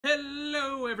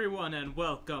everyone, and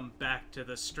welcome back to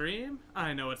the stream.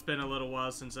 I know it's been a little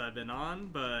while since I've been on,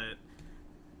 but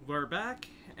we're back,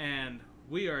 and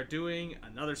we are doing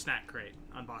another snack crate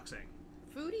unboxing.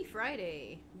 Foodie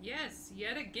Friday. Yes,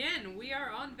 yet again, we are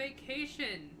on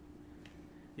vacation.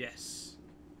 Yes.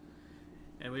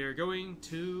 And we are going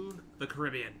to the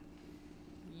Caribbean.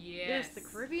 Yes. The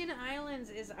Caribbean islands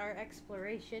is our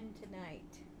exploration tonight.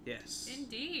 Yes.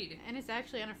 Indeed. And it's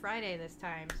actually on a Friday this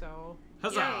time, so...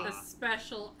 Huzzah! The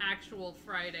special actual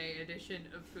Friday edition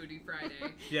of Foodie Friday.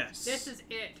 Yes. This is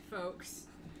it, folks.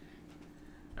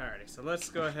 Alrighty, so let's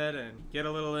go ahead and get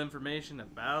a little information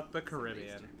about the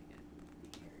Caribbean.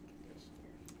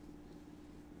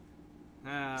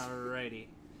 Alrighty.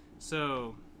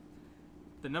 So,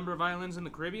 the number of islands in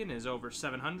the Caribbean is over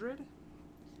 700.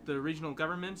 The regional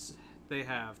governments, they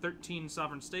have 13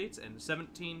 sovereign states and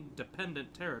 17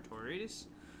 dependent territories.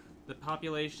 The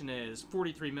population is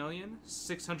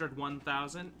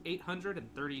 43,601,839.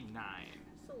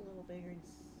 It's a little bigger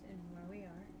in where we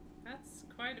are. That's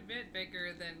quite a bit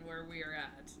bigger than where we are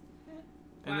at.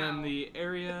 And then Wow. the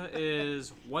area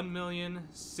is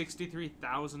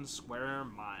 1,063,000 square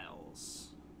miles.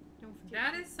 Don't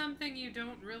forget. That is something you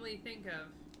don't really think of,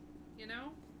 you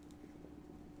know?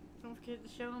 Don't forget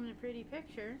to show them the pretty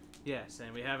picture. Yes,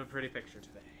 and we have a pretty picture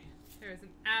today. There's an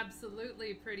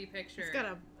absolutely pretty picture. It's got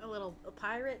a little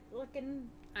pirate-looking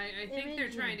I think image they're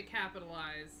and- trying to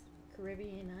capitalize.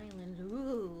 Caribbean island.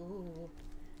 Ooh.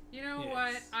 You know Yes.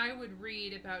 what? I would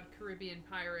read about Caribbean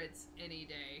pirates any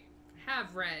day.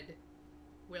 Have read.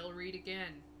 Will read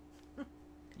again.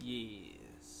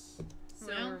 Yes. So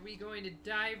Well- are we going to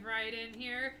dive right in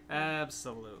here?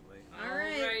 Absolutely.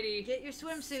 Alright, Alrighty. get your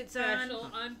swimsuits Special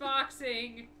on.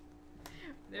 unboxing.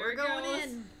 There We're it going goes.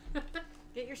 in.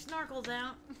 Get your snorkels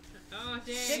out. Oh,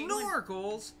 dang.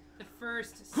 Snorkels! The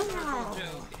first snorkel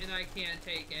joke, and I can't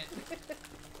take it.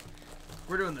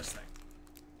 We're doing this thing.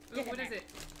 Ooh, what is it?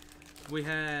 We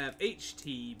have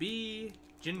HTB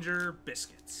ginger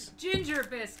biscuits. Ginger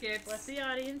biscuits. Let the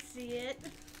audience see it.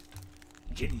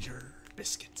 Ginger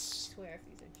biscuits. I swear if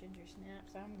these are ginger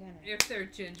snaps, I'm gonna... If they're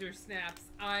ginger snaps,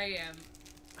 I am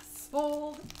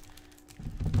sold.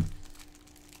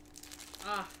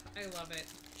 Ah, I love it.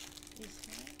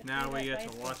 Now we get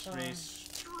to watch me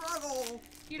struggle.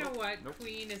 You know what? Nope.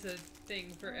 Queen is a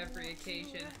thing for every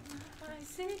occasion.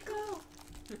 Bicycle.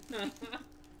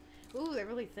 Ooh, they're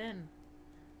really thin.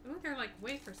 Ooh, they're like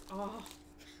wafers. Oh.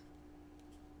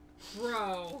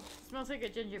 Bro. Smells like a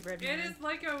gingerbread It man. is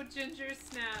like a ginger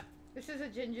snap. This is a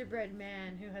gingerbread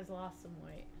man who has lost some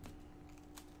weight.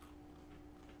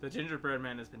 The gingerbread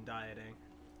man has been dieting.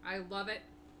 I love it.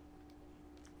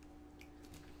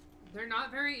 They're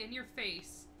not very in your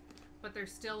face, but they're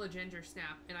still a ginger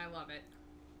snap, and I love it.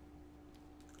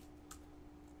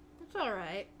 It's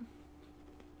alright.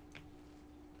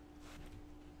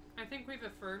 I think we've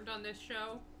affirmed on this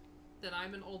show that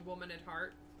I'm an old woman at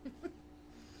heart.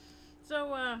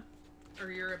 So, Or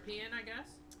European, I guess.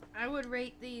 I would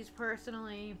rate these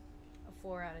personally a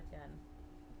 4 out of 10.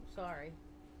 Sorry.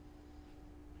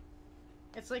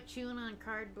 It's like chewing on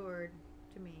cardboard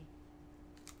to me.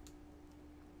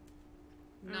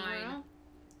 9. Well,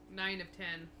 9 of 10.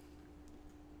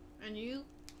 and you?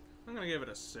 I'm gonna give it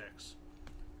a 6.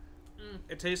 Mm.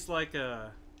 It tastes like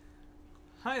a...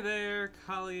 Hi there,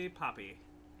 Collie Poppy.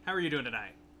 How are you doing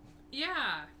tonight?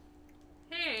 Yeah.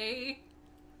 Hey.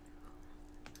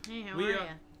 Hey, how We are are-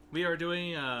 ya? We are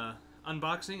doing a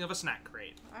unboxing of a snack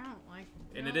crate. I don't like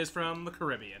it. And it is from the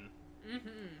Caribbean. Mm-hmm.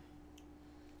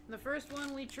 The first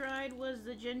one we tried was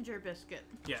the ginger biscuit.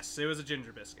 Yes, it was a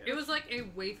ginger biscuit. It was like a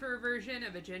wafer version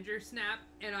of a ginger snap,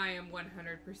 and I am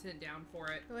 100% down for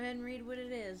it. Go ahead and read what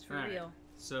it is, for Alright. real.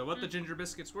 So what the ginger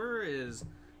biscuits were is,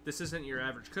 this isn't your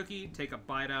average cookie. Take a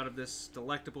bite out of this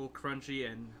delectable, crunchy,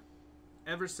 and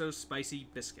ever so spicy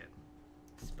biscuit.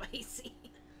 Spicy.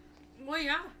 Well,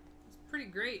 yeah. It's pretty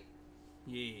great.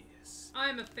 Yes.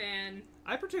 I'm a fan.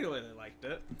 I particularly liked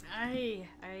it.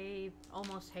 I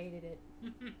almost hated it.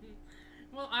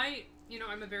 Well,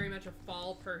 I'm a very much a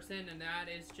fall person, and that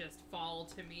is just fall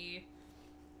to me.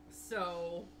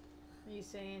 So, Are you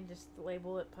saying just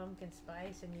label it pumpkin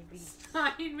spice and you'd be...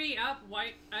 sign me up,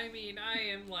 white. I mean, I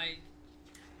am like,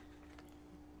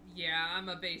 yeah, I'm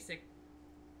a basic.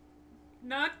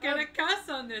 Not gonna cuss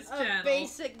on this a channel.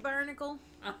 basic barnacle?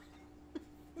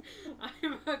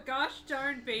 I'm a gosh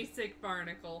darn basic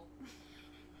barnacle.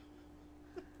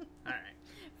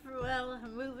 Alright. Well,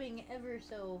 moving ever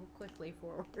so quickly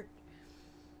forward.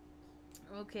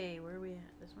 Okay, where are we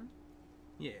at? This one?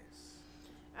 Yes.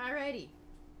 Alrighty.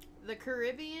 The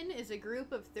Caribbean is a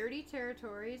group of 30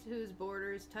 territories whose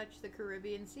borders touch the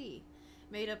Caribbean Sea.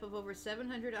 Made up of over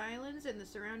 700 islands and the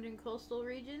surrounding coastal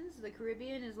regions, the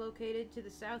Caribbean is located to the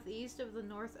southeast of the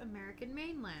North American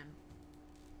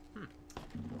mainland.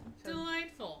 So,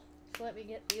 Delightful. so let me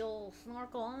get the old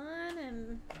snorkel on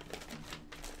and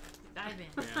dive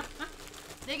in. Yeah.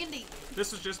 Digging deep.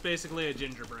 This was just basically a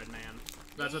gingerbread man.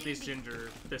 That's what these ginger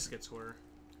biscuits were.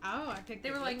 Oh, I picked They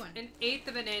the were big like one. an eighth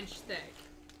of an inch thick.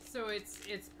 So it's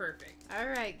perfect.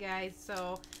 Alright, guys,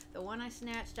 so the one I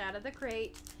snatched out of the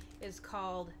crate is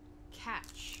called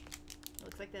Catch. It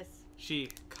looks like this. She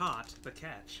caught the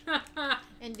catch.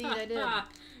 Indeed, I did.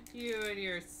 You and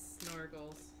your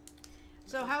snorkels.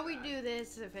 So Oh, how we God. do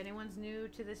this, if anyone's new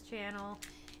to this channel,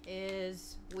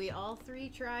 is we all three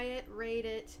try it, rate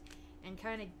it, and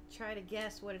kind of try to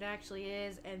guess what it actually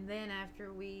is, and then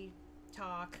after we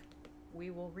talk,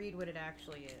 we will read what it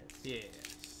actually is. Yes.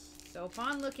 So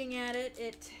upon looking at it,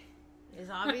 it is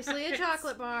obviously a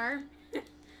chocolate bar.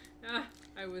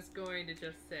 I was going to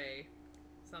just say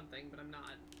something, but I'm not.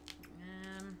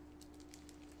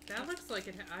 That looks like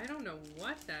it. I don't know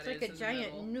what that It's like is. a in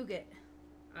giant the middle. nougat.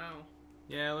 Oh,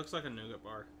 Yeah, it looks like a nougat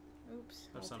bar Oops.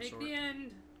 of I'll some take sort. the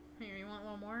end. Here, you want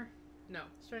one more? No.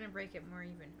 It's trying to break it more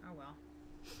even. Oh well.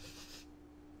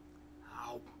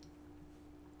 Ow.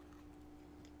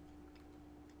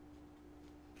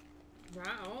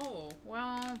 Wow. Oh,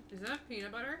 Well, is that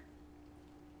peanut butter?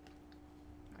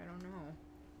 I don't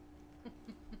know.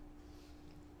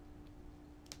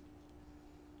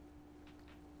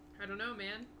 I don't know,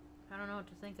 man. I don't know what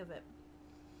to think of it.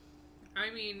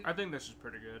 I mean, I think this is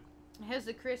pretty good. It has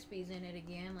the Crispies in it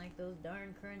again, like those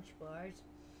darn Crunch bars,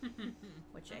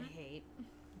 which I hate.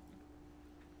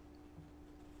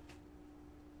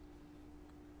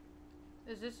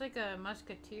 Is this like a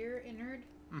Musketeer innard?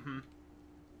 Mm-hmm.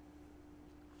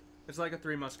 It's like a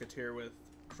Three Musketeer with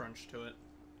crunch to it.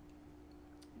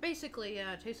 Basically,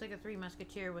 it tastes like a Three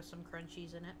Musketeer with some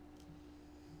crunchies in it.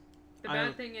 the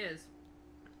bad thing is,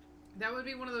 that would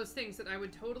be one of those things that I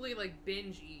would totally like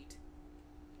binge eat.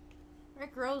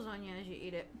 It grows on you as you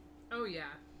eat it. Oh yeah.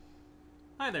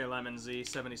 Hi there, Lemon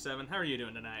Z77. How are you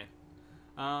doing tonight?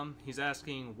 He's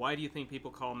asking, why do you think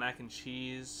people call mac and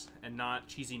cheese and not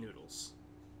cheesy noodles?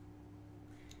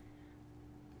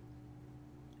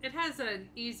 It has an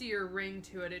easier ring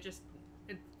to it.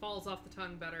 It falls off the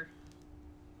tongue better.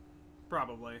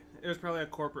 Probably. It was probably a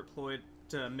corporate ploy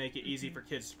to make it easy for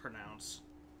kids to pronounce.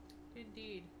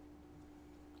 Indeed.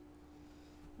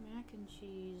 Mac and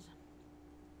cheese.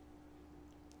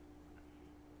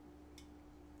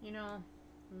 You know,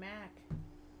 MAC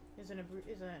is an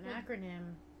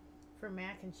acronym for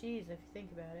mac and cheese. If you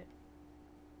think about it,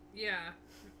 Yeah.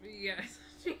 Yes.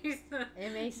 Jeez.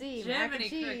 MAC, mac and Jiminy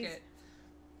cheese. Cricket.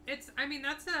 I mean,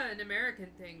 that's an American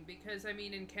thing because, I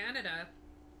mean, in Canada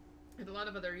and a lot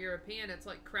of other European, it's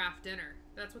like craft dinner.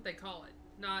 That's what they call it.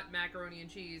 Not macaroni and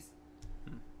cheese.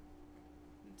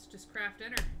 It's just craft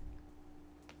dinner.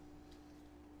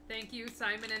 Thank you,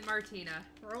 Simon and Martina.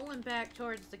 Rolling back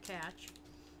towards the Catch.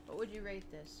 What would you rate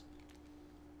this?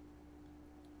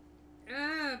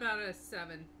 About a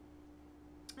 7.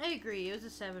 I agree. It was a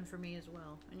 7 for me as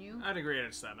well. And you? I'd agree at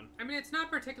a 7. I mean, it's not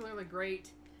particularly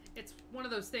great. It's one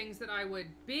of those things that I would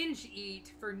binge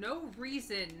eat for no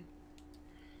reason.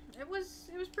 It was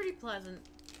pretty pleasant.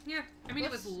 Yeah, I mean,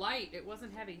 it was light. It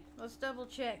wasn't heavy. Let's double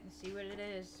check and see what it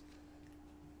is.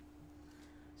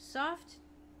 Soft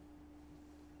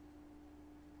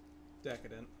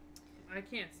Decadent. I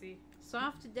can't see.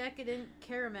 Soft, decadent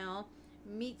caramel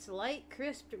meets light,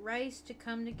 crisped rice to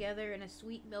come together in a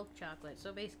sweet milk chocolate.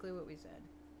 So basically what we said.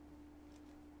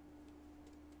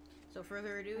 So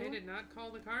further ado, I did not call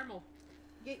the caramel.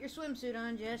 get your swimsuit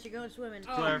on, Jess. You're going swimming.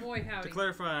 Oh, boy, howdy. To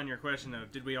clarify on your question though,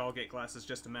 did we all get glasses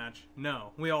just to match?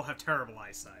 No, we all have terrible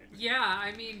eyesight. Yeah,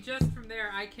 I mean, just from there,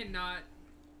 I cannot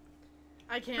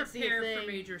I can't see a prepare thing. for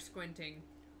major squinting.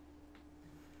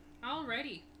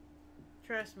 Alrighty.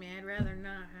 Trust me, I'd rather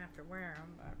not have to wear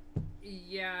them. But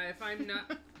Yeah, if I'm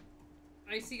not...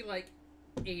 I see, like,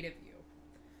 8 of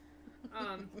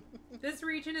you. This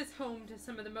region is home to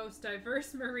some of the most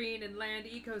diverse marine and land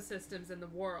ecosystems in the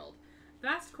world.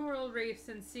 Vast coral reefs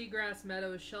and seagrass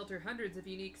meadows shelter hundreds of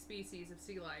unique species of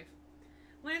sea life.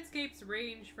 Landscapes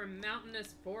range from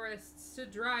mountainous forests to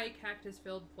dry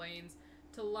cactus-filled plains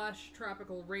to lush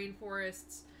tropical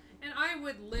rainforests, and I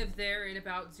would live there in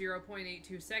about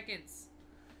 0.82 seconds.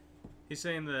 He's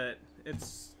saying that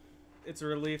it's a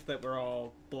relief that we're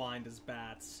all blind as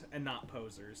bats and not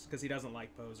posers, because he doesn't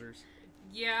like posers.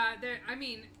 Yeah, I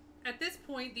mean, at this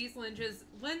point, these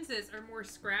lenses are more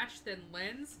scratch than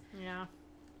lens. yeah,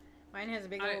 mine has a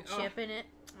big old chip in it.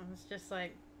 And it's just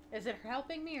like, Is it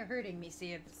helping me or hurting me?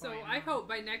 See at this So point? I hope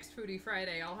by next Foodie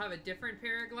Friday I'll have a different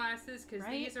pair of glasses because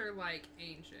Right? these are like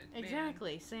ancient. man.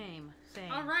 Exactly. Same.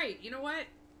 All right, you know what?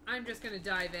 I'm just gonna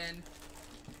dive in.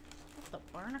 What's the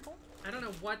barnacle? I don't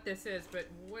know what this is, but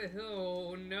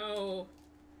oh no.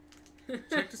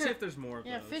 Check to see if there's more of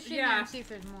Yeah, those. fish in Yeah. there and see if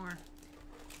there's more.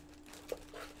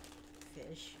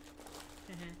 Fish.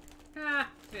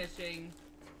 Fishing.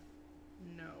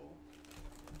 No.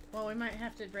 Well, we might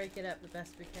have to break it up the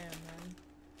best we can then.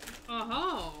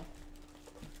 Oh.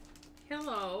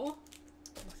 Hello.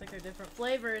 Looks like they're different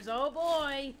flavors. Oh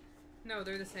boy! No,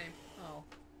 they're the same. Oh.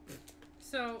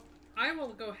 So I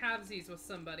will go halvesies with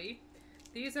somebody.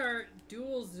 These are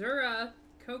dual Zura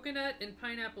coconut and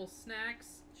pineapple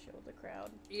snacks. Show the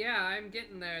crowd. Yeah, I'm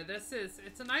getting there.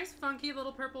 It's a nice funky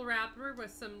little purple wrapper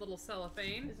with some little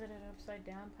cellophane. Is it an upside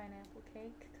down pineapple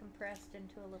cake compressed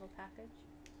into a little package?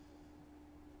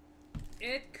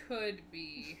 It could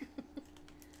be.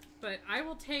 But I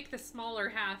will take the smaller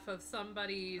half of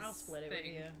somebody's I'll split it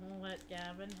thing. with you. We'll let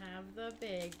Gavin have the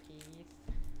big piece.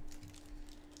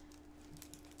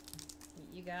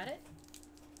 You got it?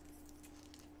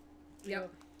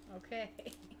 Yep. Okay.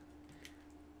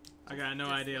 I got no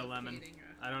idea, Lemon. Dislocating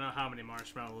I don't know how many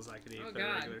marshmallows I could eat Oh, if they're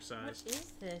God. regular What size.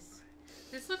 is this?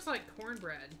 This looks like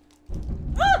cornbread.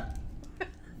 Ah!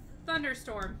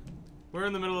 Thunderstorm. We're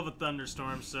in the middle of a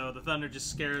thunderstorm, so the thunder just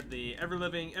scared the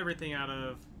ever-living everything out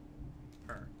of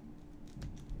her.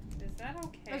 Is that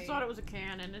okay? I just thought it was a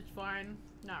cannon. It's fine.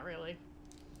 Not really.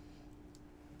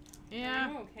 Yeah.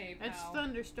 I'm okay, pal. It's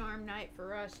thunderstorm night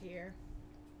for us here.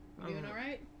 You doing Okay.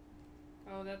 alright?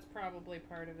 Oh, that's probably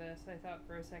part of this. I thought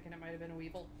for a second it might have been a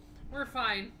weevil. We're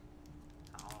fine.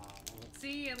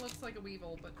 See, it looks like a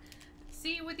weevil, but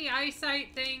see, with the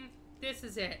eyesight thing, this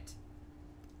is it.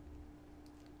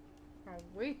 A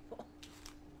weevil.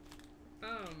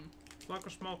 It's like a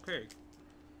small cake.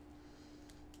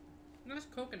 That's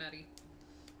coconutty.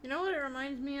 You know what it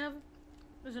reminds me of?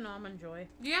 Is an almond joy.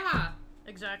 Yeah,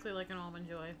 Exactly like an almond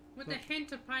joy. with a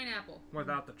hint of pineapple.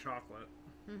 Without the chocolate.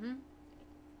 Mm-hmm.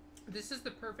 This is the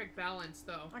perfect balance,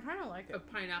 though, I kind of like it.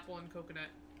 of pineapple and coconut.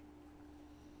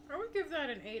 I would give that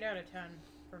an 8 out of 10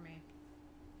 for me.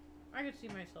 I could see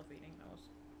myself eating those.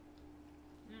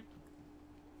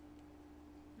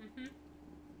 Mm-hmm.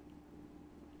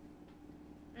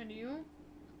 And you?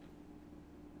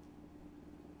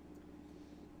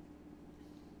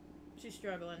 She's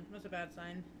struggling. That's a bad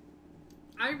sign.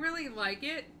 I really like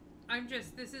it.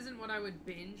 This isn't what I would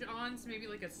binge on, so maybe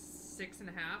like a 6.5.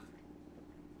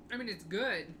 I mean, it's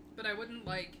good, but I wouldn't,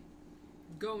 like,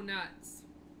 go nuts.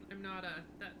 I'm not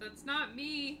that's not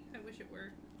me. I wish it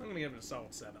were. I'm gonna give it a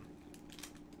solid 7.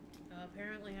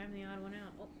 Apparently I'm the odd one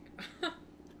out. Oh,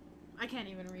 I can't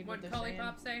even read what What'd they're saying.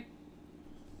 Pop say?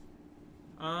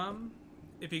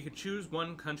 If you could choose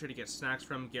one country to get snacks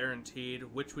from guaranteed,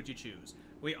 which would you choose?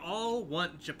 We all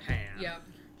want Japan. Yep.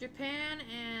 Japan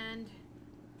and...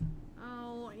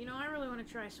 Oh, you know, I really want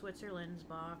to try Switzerland's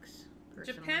box.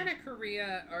 Personally. Japan and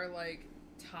Korea are, like,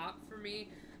 top for me,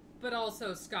 but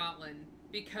also Scotland,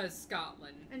 because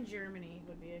Scotland. And Germany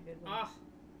would be a good one. Oh,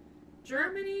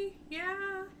 Germany?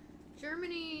 Yeah.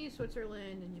 Germany,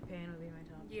 Switzerland, and Japan would be my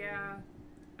top three. Yeah.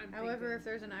 However, if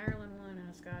there's an Ireland one and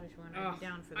a Scottish one, I'd be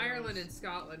down for those. Ireland and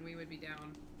Scotland, we would be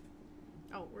down.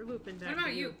 Oh, we're looping back What about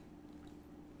to you?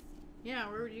 Yeah,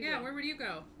 where would you go? Yeah, where would you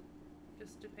go?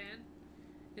 Just Japan?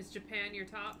 Is Japan your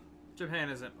top? Japan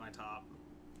isn't my top.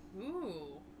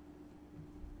 Ooh.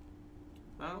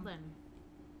 Well then.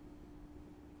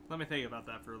 Let me think about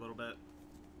that for a little bit,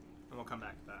 and we'll come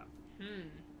back to that.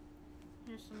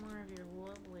 Here's some more of your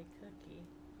lovely cookie.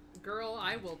 Girl,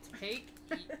 I will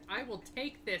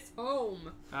take this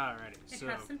home. Alrighty, It so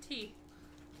has some tea.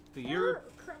 the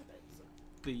Crumpets.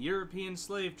 The European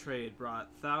slave trade brought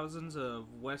thousands of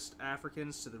West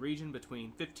Africans to the region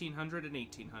between 1500 and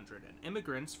 1800, and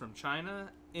immigrants from China,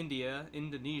 India,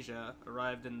 Indonesia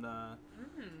arrived in the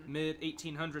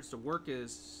mid-1800s to work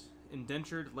as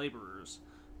indentured laborers.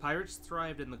 Pirates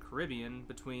thrived in the Caribbean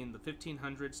between the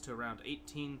 1500s to around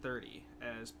 1830,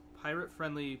 as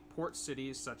pirate-friendly port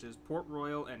cities such as Port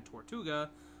Royal and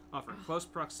Tortuga offered close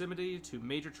proximity to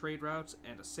major trade routes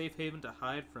and a safe haven to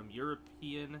hide from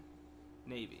European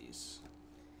navies.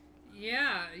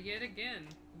 Yeah, yet again.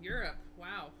 Europe.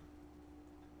 Wow.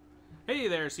 Hey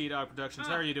there, Sea Dog Productions.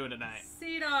 How are you doing tonight?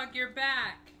 Sea Dog, you're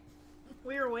back.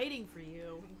 We were waiting for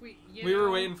you. We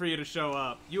were waiting for you to show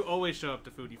up. You always show up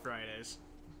to Foodie Fridays.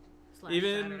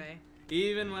 Saturday.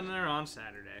 Even when they're on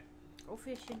Saturday. Go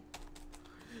fishing.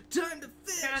 Time to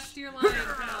fish! Cast your line, pal.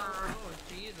 Oh,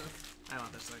 Jesus. I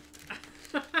want this thing.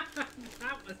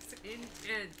 That was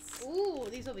intense. Ooh,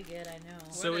 these will be good, I know.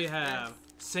 So What we is have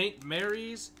St.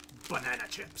 Mary's banana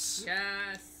chips.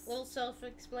 Yes. A little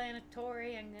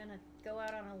self-explanatory. I'm gonna go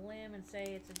out on a limb and say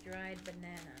it's a dried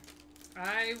banana.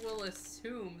 I will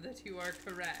assume that you are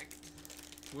correct.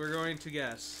 We're going to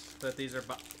guess that these are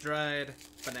dried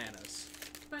bananas.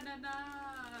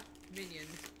 Banana minions.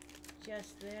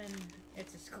 Just then,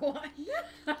 it's a squash.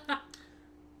 I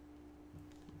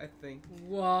think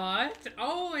What?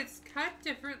 Oh, it's cut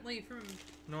differently from.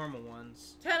 normal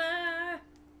ones. Ta-da!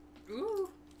 Ooh.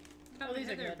 Oh, these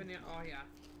are Heather good. banana. Oh yeah.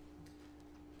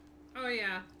 Oh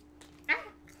yeah. Ah!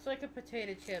 It's like a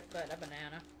potato chip, but a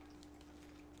banana.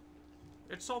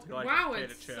 It's salty like Wow, a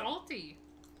potato it's chip. salty.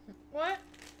 What?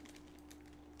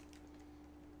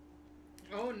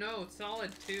 Oh no,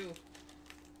 solid too.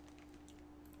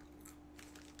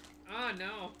 Oh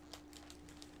no.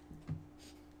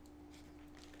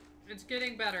 It's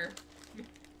getting better.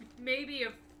 Maybe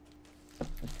if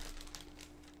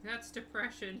that's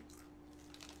depression.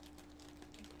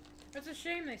 It's a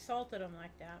shame they salted them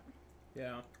like that.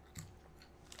 Yeah.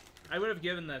 I would have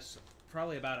given this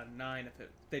probably about a 9 if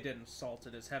they didn't salt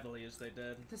it as heavily as they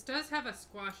did. This does have a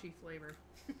squashy flavor.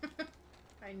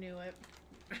 I knew it.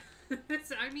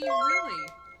 I mean, really.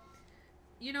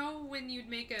 You know when you'd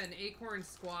make an acorn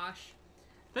squash?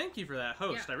 Thank you for that,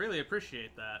 host. Yeah. I really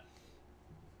appreciate that.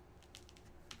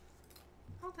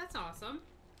 Oh, that's awesome.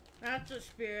 That's a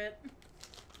spirit.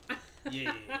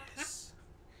 Yes.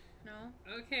 No?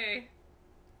 Okay.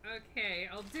 Okay,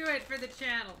 I'll do it for the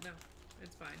channel. No,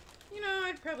 it's fine. You know,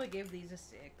 I'd probably give these a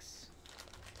 6.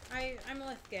 I'm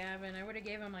with Gavin. I would have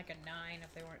gave them like a 9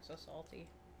 if they weren't so salty.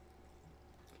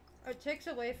 It takes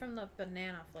away from the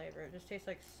banana flavor. It just tastes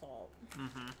like salt.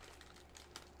 Mm-hmm.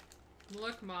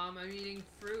 Look, Mom, I'm eating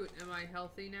fruit. Am I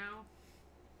healthy now?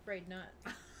 Afraid not.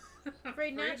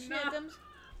 Afraid not, Schnickums.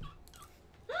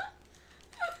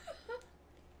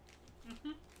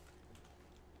 Mhm.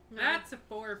 No. That's a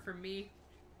 4 for me.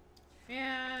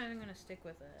 Yeah, I'm gonna stick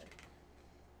with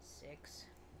a 6.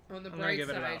 On the I'm gonna bright give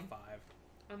it side, about 5.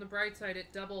 on the bright side,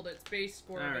 it doubled its base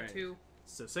score of Alright. a 2.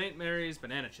 So St. Mary's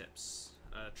banana chips.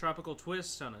 A tropical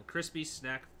twist on a crispy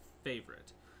snack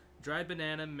favorite. Dried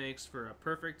banana makes for a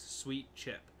perfect sweet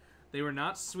chip. They were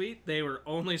not sweet, they were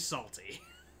only salty.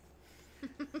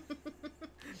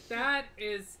 That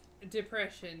is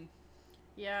depression.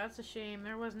 Yeah, it's a shame.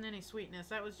 There wasn't any sweetness.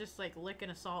 That was just like licking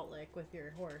a salt lick with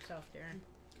your horse out there.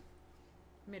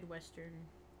 Midwestern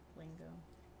lingo.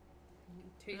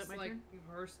 Tastes my like turn?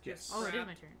 horse Yes. just Oh, it is crap,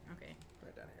 my turn. Okay.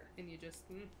 Right down here. and you just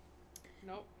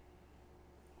nope.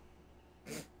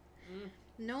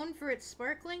 Known for its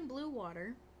sparkling blue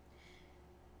water,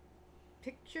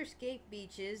 picturesque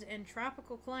beaches, and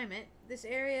tropical climate, this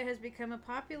area has become a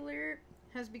popular.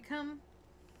 There's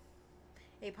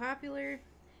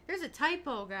a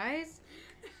typo, guys.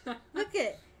 Look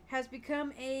it has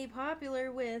become a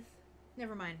popular with.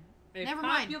 Never mind. A Never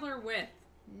mind. popular with.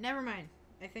 Never mind.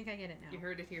 I think I get it now. You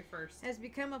heard it here first. Has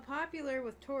become a popular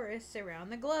with tourists around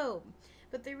the globe.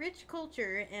 But the rich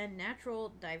culture and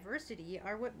natural diversity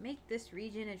are what make this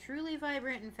region a truly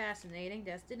vibrant and fascinating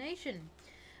destination.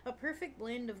 A perfect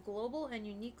blend of global and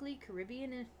uniquely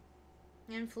Caribbean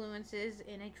influences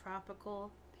in a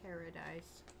tropical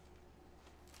paradise.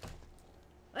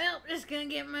 Well, just gonna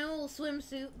get my old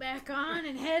swimsuit back on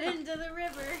and head into the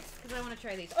river because I want to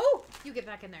try these. Oh, you get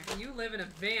back in there. You live in a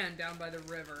van down by the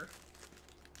river.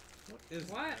 What is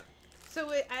What? that? So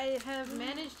I have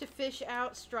managed to fish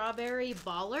out strawberry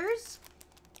ballers,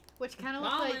 which kind of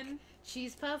look like Ballin'.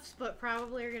 cheese puffs, but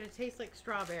probably are gonna taste like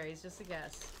strawberries. Just a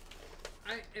guess.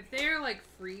 If they're like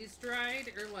freeze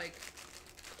dried or like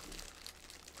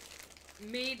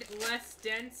made less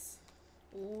dense,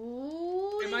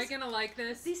 Ooh, am I gonna like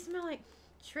this? These smell like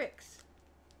Tricks.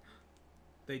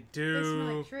 They They do.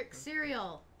 smell like Trix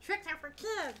cereal. Tricks are for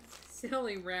kids.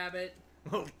 Silly rabbit.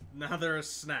 Well, now they're a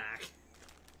snack.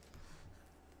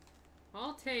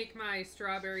 I'll take my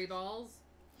strawberry balls.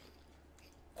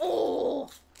 Oh,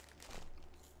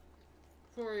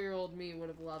 4-year-old me would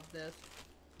have loved this.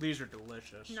 These are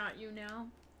delicious. not you now.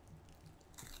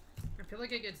 I feel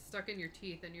like it gets stuck in your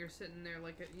teeth and you're sitting there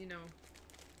like, you know.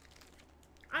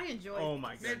 I enjoy. Oh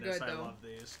my They're goodness, good, I though. love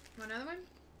these. Want another one?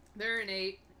 They're an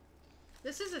 8.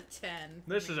 This is a 10.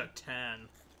 This is a 10.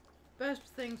 Best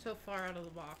thing so far out of the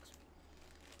box.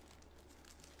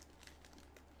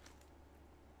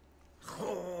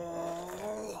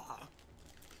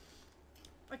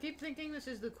 I keep thinking this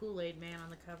is the Kool-Aid man on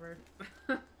the cover.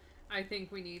 I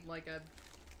think we need like a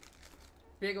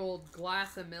big old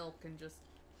glass of milk and just.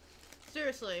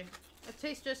 Seriously, it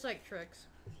tastes just like Trix.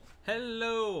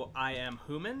 Hello, I am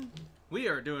Human. We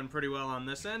are doing pretty well on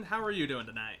this end. How are you doing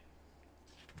tonight?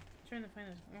 Trying to find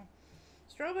this. Oh.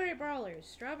 Strawberry ballers.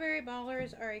 Strawberry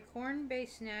ballers are a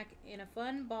corn-based snack in a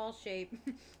fun ball shape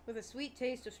with a sweet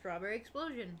taste of strawberry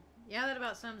explosion. Yeah, that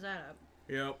about sums that up.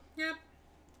 Yep. Yep.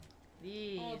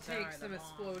 These I'll are take the some bomb.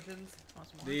 explosions. Want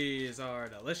some more? These are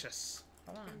delicious.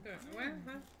 Hold on. Okay. Well,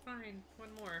 that's fine. One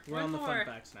more. We're One on the more. fun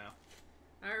facts now.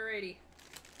 Alrighty.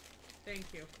 Thank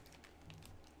you.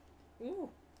 Ooh.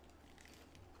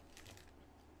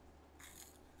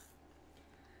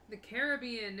 The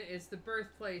Caribbean is the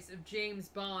birthplace of James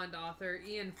Bond author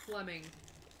Ian Fleming.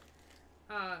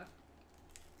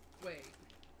 Wait.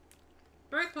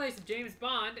 Birthplace of James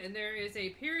Bond, and there is a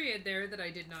period there that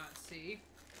I did not see.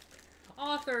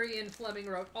 Author Ian Fleming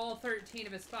wrote all 13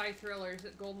 of his spy thrillers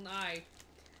at Golden Eye,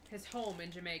 his home in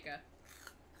Jamaica.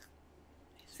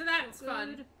 So that's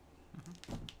fun.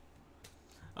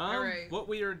 Alright. What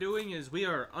we are doing is we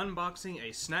are unboxing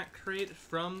a snack crate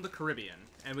from the Caribbean,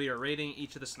 and we are rating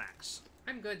each of the snacks.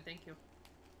 I'm good, thank you.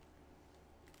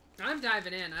 I'm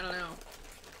diving in, I don't know.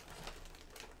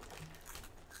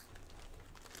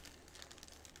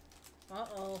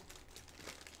 Uh-oh.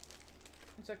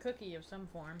 It's a cookie of some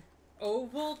form.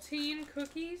 Ovaltine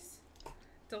cookies?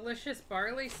 Delicious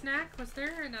barley snack? Was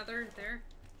there another there?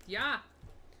 Yeah.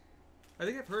 I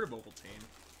think I've heard of Ovaltine.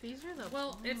 These are the...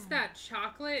 Well, it's that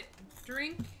chocolate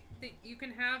drink that you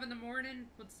can have in the morning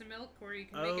with some milk, or you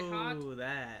can make it hot. Oh,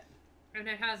 that. And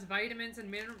it has vitamins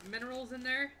and minerals in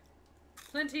there.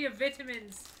 Plenty of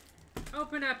vitamins.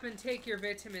 Open up and take your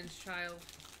vitamins, child.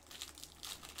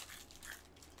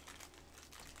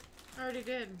 I already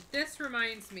did. This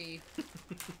reminds me,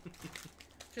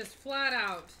 just flat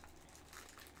out,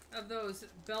 of those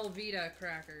Belvita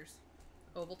crackers.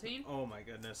 Ovaltine? Oh my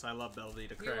goodness, I love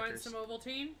Belvita crackers. You want some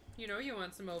Ovaltine? You know you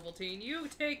want some Ovaltine. You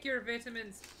take your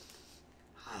vitamins.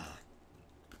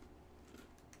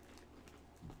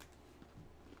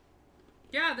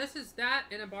 Yeah, this is that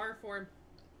in a bar form.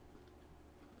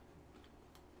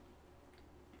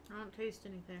 I don't taste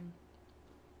anything.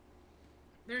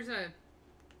 There's a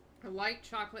light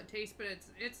chocolate taste, but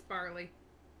it's barley.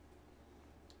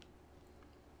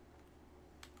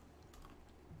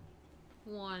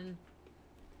 One.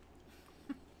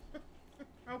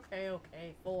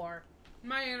 Okay, 4.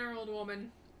 My inner old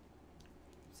woman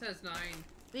says 9.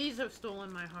 These have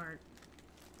stolen my heart.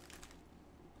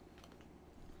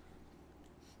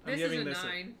 I'm This is giving a this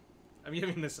 9. I'm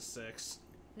giving this a 6.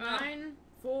 9,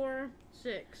 4,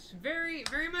 6. Very,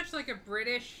 very much like a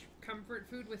British comfort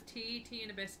food with tea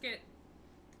and a biscuit.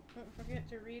 Don't forget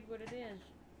to read what it is.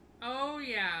 Oh,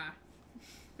 yeah.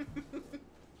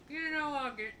 You know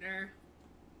I'll get there.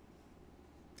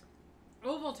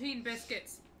 Ovaltine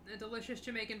biscuits. A delicious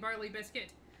Jamaican barley biscuit.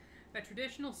 A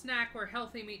traditional snack where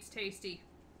healthy meets tasty.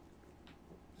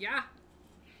 Yeah.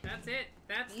 That's it.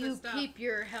 That's the You stuff. keep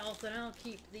your health and I'll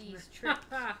keep these tricks.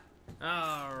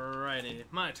 Alrighty,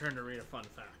 my turn to read a fun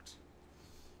fact.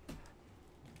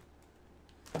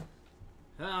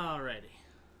 Alrighty.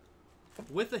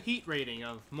 With a heat rating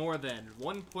of more than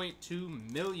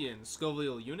 1.2 million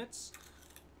Scoville units,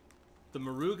 the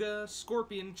Moruga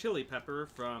scorpion chili pepper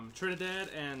from Trinidad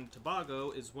and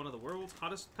Tobago is one of the world's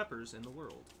hottest peppers in the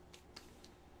world.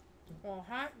 Well,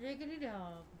 hot diggity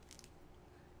dog.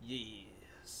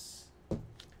 Yes.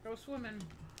 Go swimming.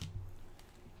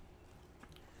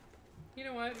 You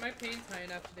know what? My pain's high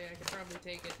enough today. I could probably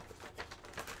take it.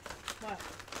 What?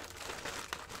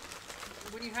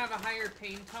 When you have a higher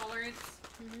pain tolerance,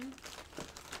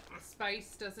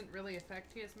 spice doesn't really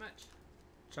affect you as much.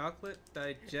 Chocolate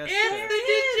digestive.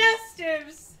 It's the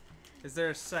digestives! Is there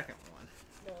a second one?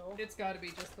 No. It's gotta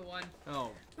be just the one.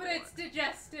 Oh. But boy. it's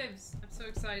digestives! I'm so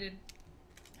excited.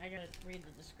 I gotta read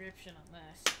the description on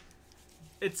this.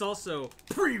 It's also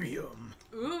premium.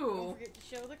 Don't Ooh. forget to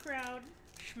show the crowd.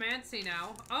 Schmancy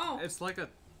now. Oh! It's like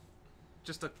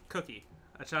just a cookie.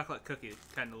 A chocolate cookie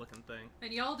kind of looking thing.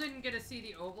 And y'all didn't get to see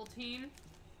the Ovaltine,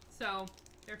 so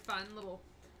they're fun little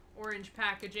orange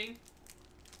packaging.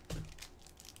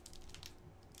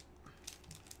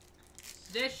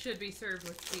 This should be served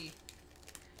with tea.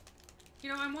 You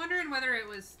know, I'm wondering whether it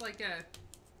was like a...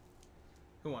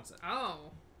 Who wants it?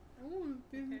 Oh. Ooh,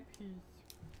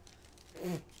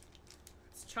 Okay.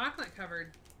 It's chocolate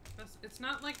covered. It's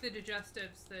not like the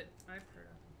digestives that I've heard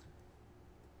of.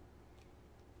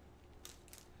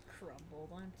 Crumbled,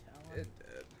 I'm telling. It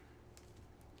did.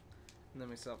 And then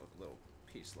we still have a little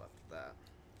piece left of that.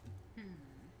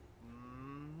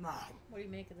 No. What do you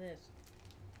make of this?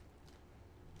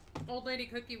 Old lady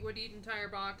cookie would eat entire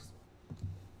box.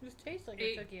 This tastes like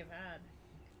 8. a cookie I've had.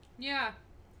 Yeah,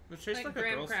 It tastes like like a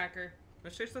graham girl's. cracker.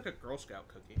 This tastes like a Girl Scout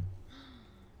cookie.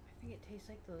 I think it tastes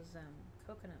like those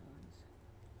coconut ones.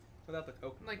 Without the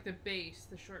coconut. Like the base,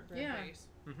 the shortbread Yeah. base.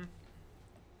 Mm-hmm.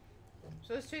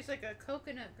 So this tastes like a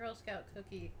coconut Girl Scout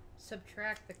cookie.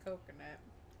 Subtract the coconut.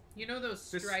 You know those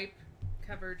This-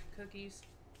 stripe-covered cookies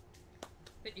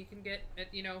that you can get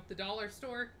at, the dollar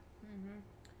store? Mm-hmm.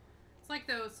 It's like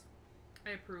those.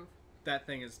 I approve. That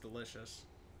thing is delicious.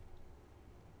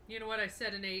 You know what? I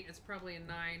said an 8. It's probably a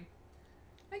 9.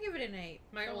 I give it an 8.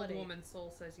 My Solid old 8. woman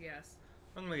soul says yes.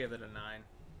 I'm gonna give it a 9.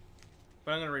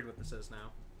 But I'm gonna read what this is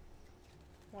now.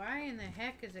 Why in the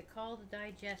heck is it called a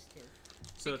digestive?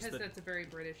 So Because that's a very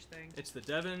British thing. it's the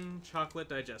Devon Chocolate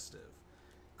Digestive.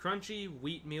 Crunchy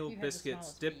wheatmeal You have the biscuits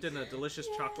smallest dipped in a piece. delicious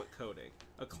chocolate coating.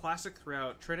 A classic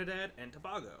throughout Trinidad and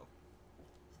Tobago.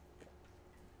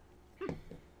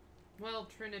 Well,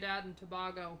 Trinidad and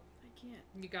Tobago, I can't.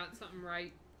 you got something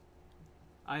right.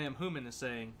 I Am Human is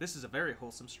saying, this is a very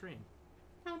wholesome stream.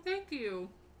 Oh, thank you.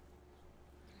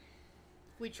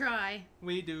 We try.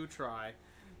 We do try.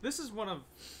 This is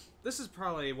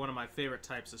probably one of my favorite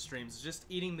types of streams, just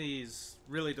eating these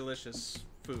really delicious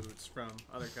foods from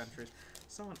other countries.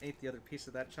 Someone ate the other piece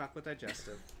of that chocolate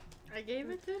digestive. I gave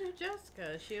it to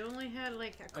Jessica. She only had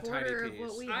like a A tiny quarter of what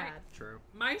piece. we I- had. True.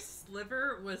 My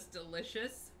sliver was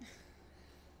delicious.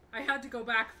 I had to go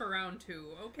back for round 2,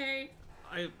 okay?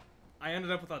 I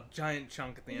ended up with a giant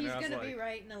chunk at the end. He's and I was gonna like, be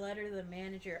writing a letter to the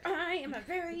manager. I am a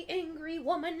very angry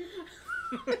woman.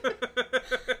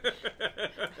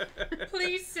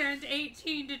 Please send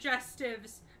 18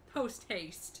 digestives post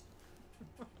haste.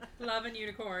 Love and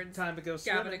unicorns. Time to go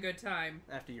Gavin swimming. a good time.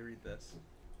 After you read this.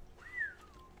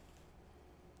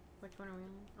 Which one are we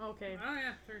on? Okay. Oh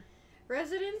yeah, sure.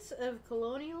 Residents of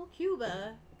colonial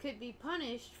Cuba could be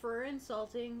punished for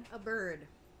insulting a bird.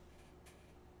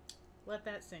 Let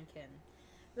that sink in.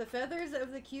 The feathers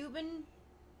of the Cuban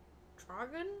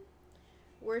trogon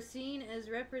were seen as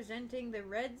representing the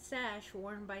red sash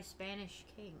worn by Spanish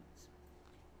kings.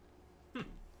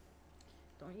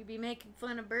 Don't you be making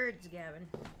fun of birds, Gavin.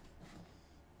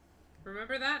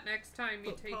 Remember that next time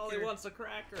you take Polly your... wants a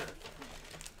cracker.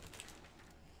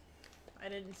 I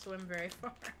didn't swim very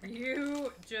far.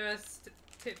 You just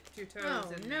tipped your toes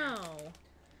Oh, in no.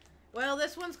 Well,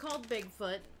 this one's called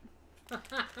Bigfoot. there.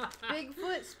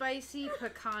 Bigfoot Spicy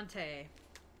Picante.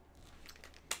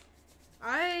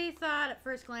 I thought at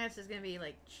first glance it was going to be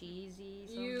like cheesy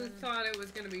something. You thought it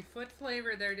was going to be foot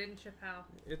flavor there, didn't you, pal?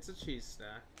 It's a cheese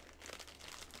snack.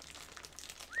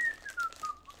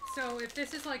 So if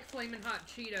this is like Flamin' Hot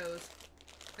Cheetos,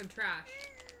 I'm trash.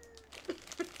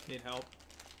 Need help?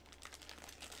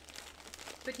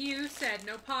 But you said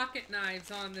no pocket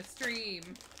knives on the stream.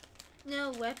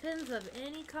 No weapons of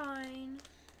any kind.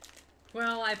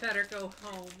 Well, I better go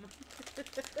home.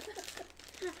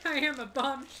 I am a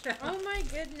bombshell. Oh my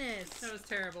goodness. That was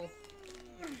terrible.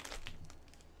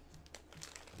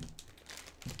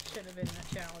 Should have been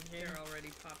that challenging. They're already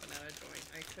popping out of joint.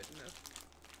 I couldn't have.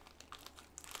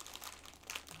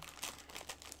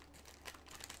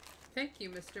 Thank you,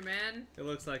 Mr. Man. It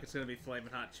looks like it's gonna be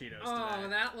Flamin' Hot Cheetos Oh, today.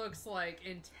 that looks like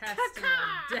intestinal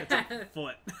It's death. a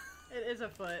foot. It is a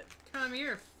foot. Come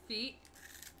here, feet.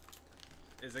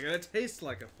 Is it gonna taste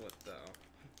like a foot though?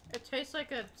 It tastes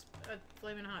like a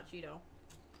Flamin' Hot Cheeto.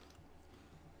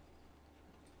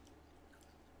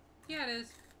 Yeah, it is.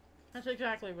 That's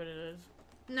exactly what it is.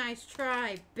 Nice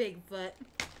try, Bigfoot.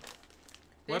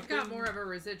 They've got Weapon- more of a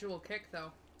residual kick,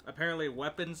 though. Apparently,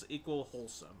 weapons equal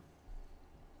wholesome.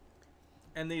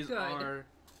 And these Good. are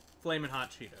Flamin'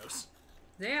 Hot Cheetos.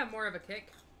 They have more of a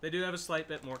kick. They do have a slight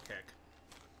bit more kick.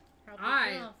 Help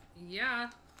yourself. Yeah.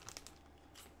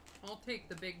 I'll take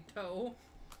the big toe.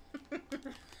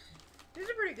 These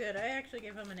are pretty good. I actually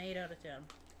give them an 8 out of 10.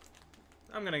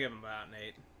 I'm gonna give them about an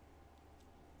 8.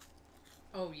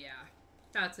 Oh, yeah.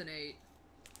 That's an 8.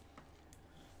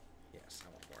 Yes,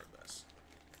 I want more of this.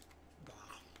 Bah.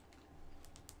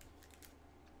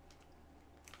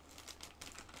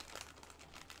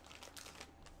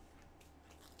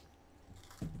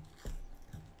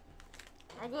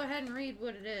 I'll go ahead and read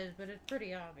what it is, but it's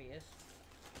pretty obvious.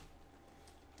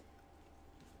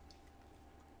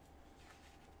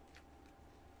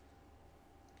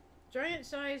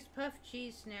 Giant-sized puff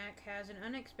cheese snack has an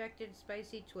unexpected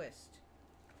spicy twist.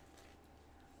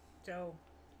 So,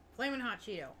 Flamin' Hot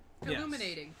Cheeto. Yes.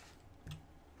 Illuminating.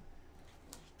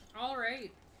 All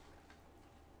right.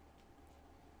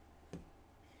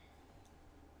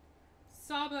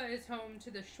 Saba is home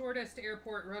to the shortest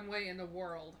airport runway in the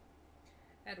world.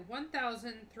 At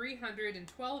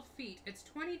 1,312 feet, it's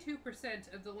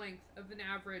 22% of the length of an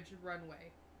average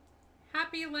runway.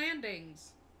 Happy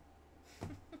landings!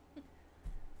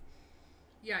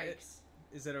 Yikes.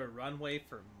 Is it a runway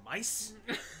for mice?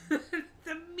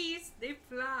 The meese, they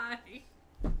fly.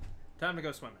 Time to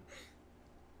go swimming.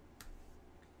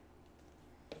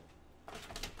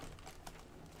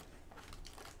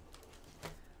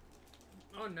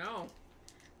 Oh no.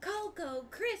 Cocoa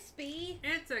Crispy.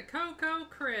 It's a Cocoa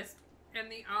Crisp. And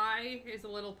the eye is a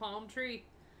little palm tree.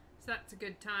 So that's a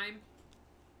good time.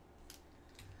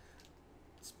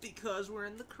 It's because we're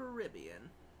in the Caribbean.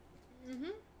 Mm-hmm.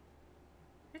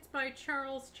 It's by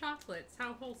Charles Chocolates.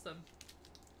 How wholesome.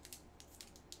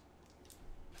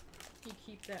 You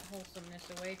keep that wholesomeness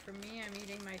away from me. I'm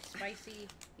eating my spicy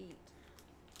feet.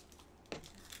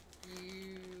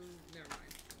 Never mind.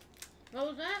 What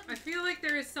was that? I feel like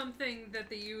there is something that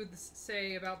the youths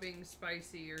say about being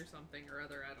spicy or something or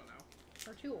other. I don't know.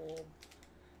 We're too old.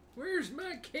 Where's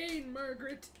my cane,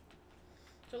 Margaret?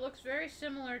 So it looks very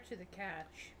similar to the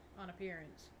catch on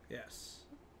appearance. Yes.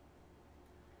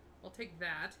 I'll take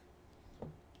that.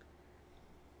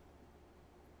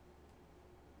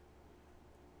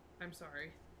 I'm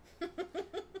sorry.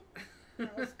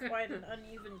 That was quite an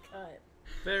uneven cut.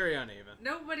 Very uneven.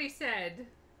 Nobody said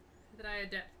that I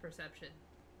had depth perception.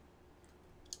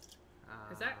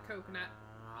 Is that coconut?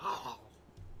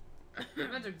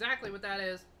 That's exactly what that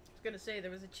is. I was gonna say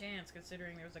there was a chance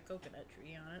considering there was a coconut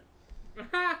tree on it.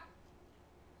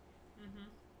 Mm-hmm.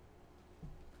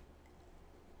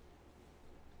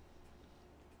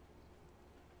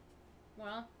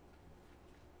 Well,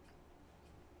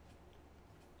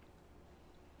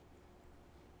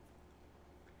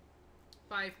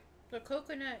 Five. the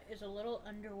coconut is a little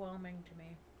underwhelming to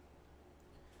me.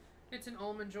 It's an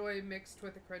Almond Joy mixed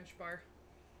with a Crunch Bar.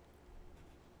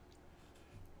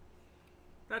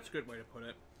 That's a good way to put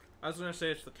it. I was going to say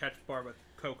it's the catch bar with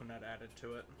coconut added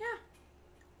to it. Yeah.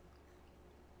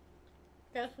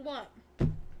 Guess what? I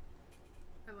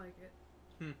like it.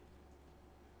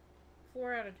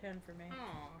 4 out of 10 for me.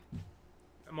 Aw.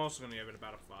 I'm also going to give it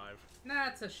about a 5.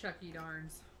 That's a shucky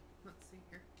darns. Let's see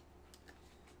here.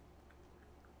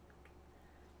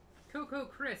 Cocoa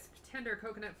Crisp. Tender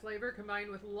coconut flavor combined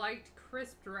with light,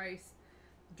 crisped rice.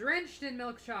 Drenched in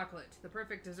milk chocolate. The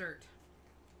perfect dessert.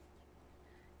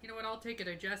 You know what? I'll take a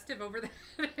digestive over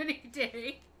that any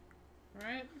day.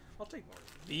 Right? I'll take more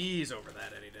of these over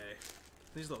that any day.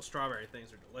 These little strawberry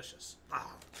things are delicious.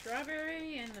 Ah.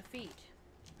 Strawberry and the feet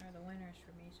are the winners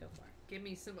for me so far. Give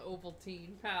me some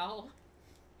Ovaltine, pal.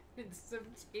 And some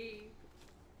tea.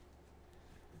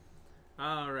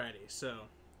 Alrighty, so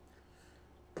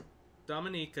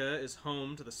Dominica is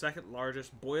home to the second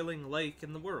largest boiling lake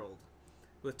in the world,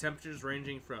 with temperatures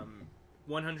ranging from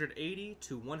 180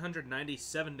 to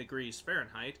 197 degrees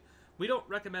Fahrenheit. We don't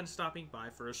recommend stopping by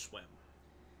for a swim.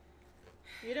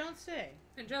 You don't say.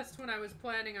 And just when I was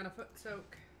planning on a foot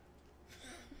soak.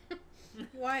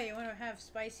 Why? You want to have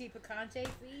spicy picante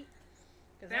feet?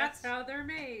 'Cause That's how they're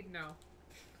made. No.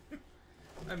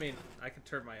 I mean, I could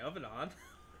turn my oven on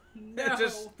No. and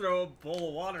just throw a bowl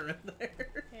of water in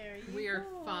there. There you We are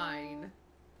go. fine.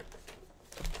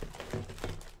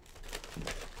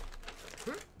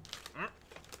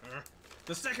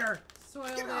 The sticker!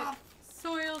 Soiled Get it. off.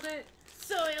 Soiled it.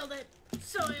 Soiled it.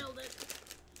 Soiled it.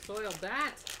 Soiled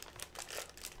that.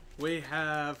 We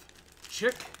have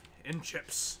chick and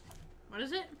chips. What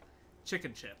is it?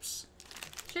 Chicken chips.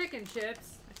 Chicken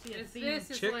chips. I see a If theme.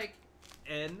 this is Chick- like,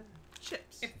 And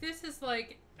chips. if this is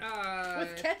like,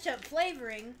 With ketchup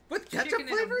flavoring. With chicken ketchup and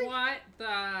flavoring? what the?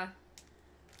 Now,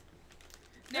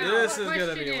 This the is gonna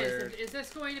question be is, weird. Is this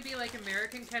going to be like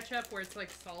American ketchup where it's like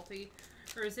salty?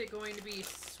 Or is it going to be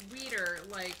sweeter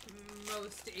like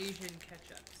most Asian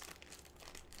ketchups?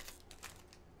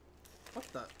 What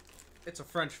the? It's a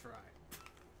French fry.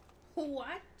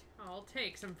 What? I'll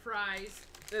take some fries.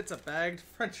 It's a bagged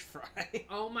French fry.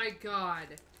 Oh my god.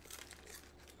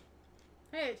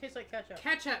 Hey, it tastes like ketchup.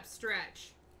 Ketchup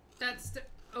stretch. That's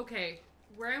okay.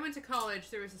 Where I went to college,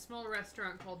 there was a small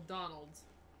restaurant called Donald's.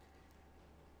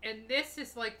 And this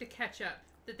is like the ketchup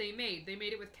that they made. They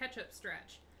made it with ketchup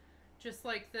stretch. Just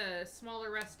like the smaller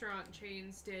restaurant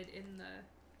chains did in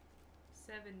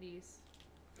the 70s.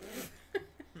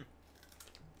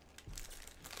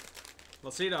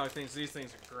 Well, Sea Dog thinks these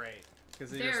things are great. Because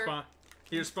They're-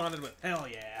 he responded with, hell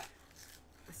yeah.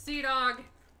 Sea Dog,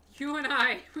 you and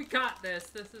I, we got this.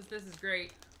 This is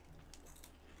great.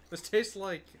 This tastes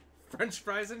like French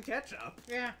fries and ketchup.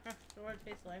 Yeah, that's what it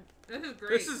tastes like. This is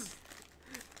great. This is...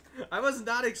 I was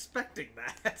not expecting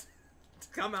that to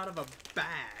come out of a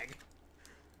bag.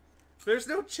 There's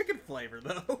no chicken flavor,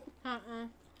 though. Uh-uh.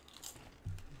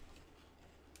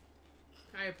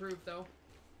 I approve, though.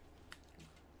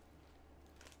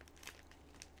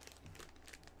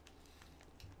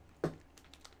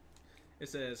 It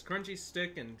says crunchy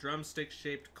stick and drumstick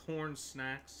shaped corn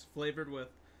snacks flavored with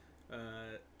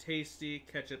tasty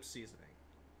ketchup seasoning.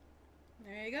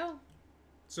 There you go.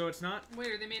 So it's not Wait,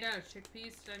 are they made out of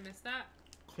chickpeas? Did I miss that?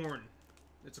 corn.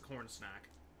 It's a corn snack.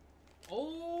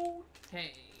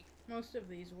 Okay. Most of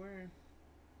these were.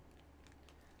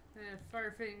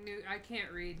 Farfetting new. I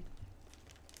can't read.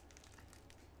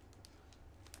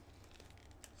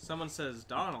 Someone says,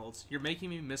 Donald's, you're making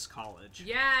me miss college.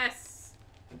 Yes.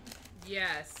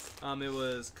 Yes. It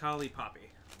was Kali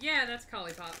Poppy. Yeah, that's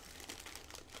Collipop.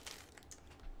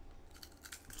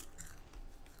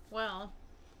 Well,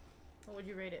 what would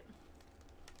you rate it?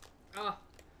 Oh.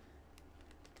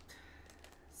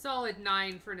 Solid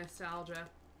 9 for nostalgia.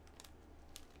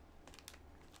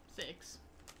 6.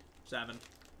 7.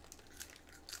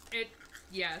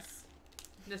 Yes.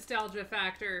 Nostalgia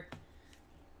factor.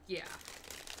 Yeah.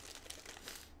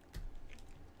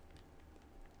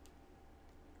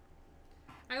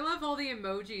 I love all the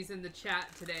emojis in the chat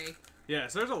today.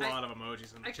 Yes, there's a lot of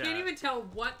emojis in the I chat. can't even tell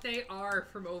what they are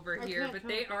from over I here, can't but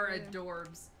tell they from are here.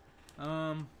 adorbs.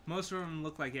 Most of them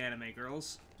look like anime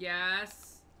girls.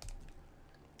 Yes.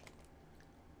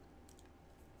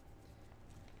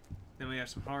 Then we have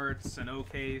some hearts, an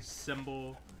okay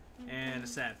symbol, and a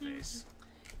sad face.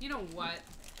 You know what?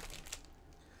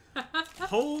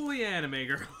 Holy anime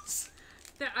girls.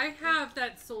 I have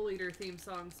that Soul Eater theme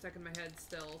song stuck in my head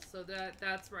still, so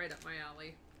that's right up my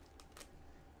alley.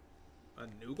 A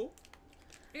noogle?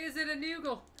 Is it a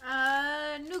noogle?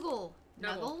 Noogle.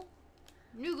 Nuggle.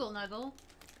 Noogle Nuggle.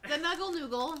 The Nuggle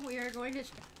Noogle. We are going to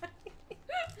try.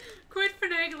 Quit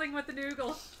finagling with the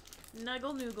noogle.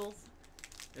 Nuggle Noogles.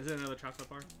 Is it another chocolate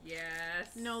bar?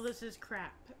 Yes. No, this is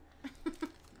crap.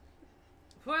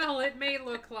 Well, it may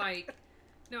look like.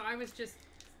 No, I was just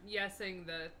yesing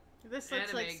the This looks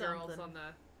anime like girls something. on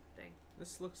the thing.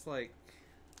 This looks like...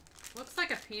 Looks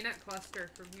like a peanut cluster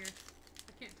from here.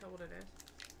 I can't tell what it is.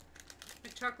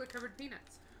 Like chocolate covered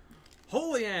peanuts.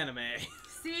 Holy anime!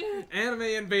 See? Anime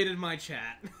invaded my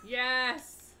chat.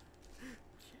 Yes.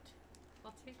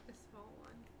 I'll take the small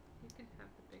one. You can have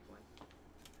the big one.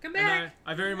 Come And back.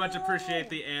 I very much appreciate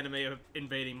the anime of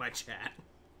invading my chat.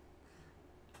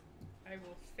 I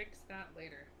will fix that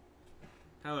later.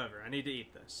 However, I need to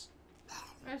eat this.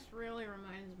 This really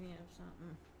reminds me of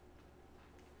something.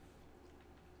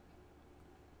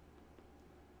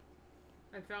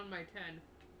 I found my 10.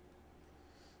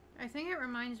 I think it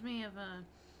reminds me of a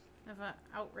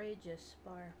outrageous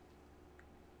bar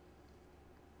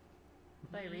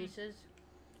by Reese's.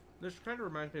 This kind of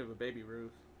reminds me of a Baby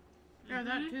Ruth. Yeah,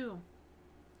 that too.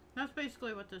 That's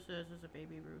basically what this is a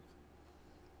Baby Ruth.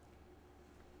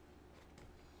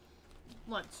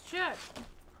 Let's check.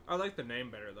 I like the name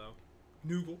better, though.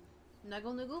 Noogle.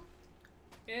 Nuggle Noogle?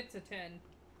 It's a 10.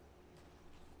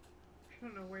 I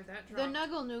don't know where that The dropped.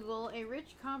 Nuggle Noogle, a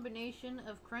rich combination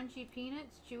of crunchy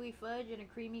peanuts, chewy fudge, and a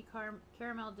creamy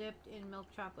caramel dipped in milk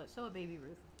chocolate. So a Baby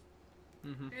Ruth.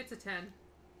 Mm-hmm. It's a 10.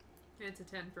 It's a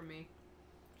 10 for me.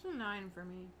 It's a 9 for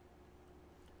me.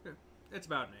 It's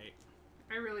about an 8.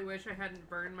 I really wish I hadn't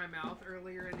burned my mouth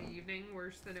earlier in the evening,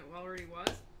 worse than it already was.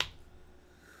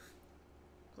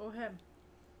 Go ahead.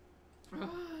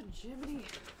 Oh, Jiminy.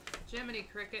 Jiminy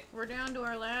Cricket. We're down to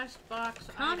our last box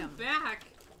Come item. back!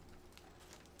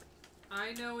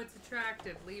 I know it's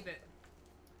attractive. Leave it.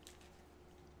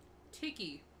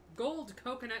 Tiki. Gold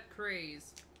coconut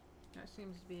craze. That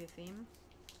seems to be a theme.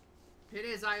 It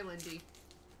is islandy.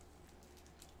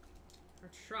 Or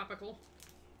tropical.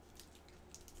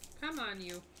 Come on,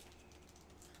 you.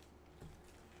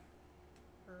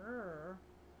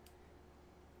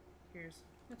 Here's.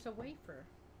 It's a wafer.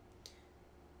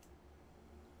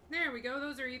 There we go.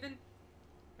 Those are even.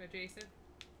 Adjacent.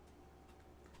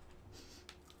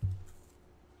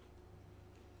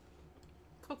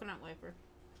 Coconut wafer.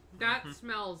 That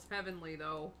smells heavenly,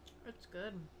 though. It's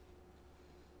good.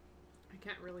 I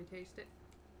can't really taste it.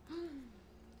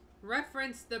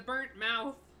 Reference the burnt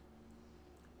mouth.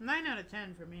 9 out of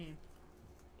 10 for me.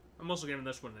 I'm also giving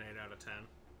this one an 8 out of 10.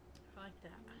 I like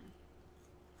that.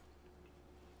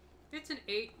 It's an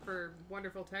 8 for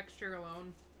wonderful texture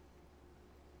alone.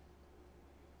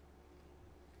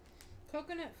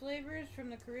 Coconut flavors from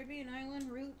the Caribbean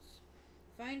island roots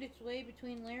find its way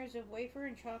between layers of wafer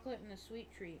and chocolate in a sweet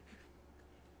treat.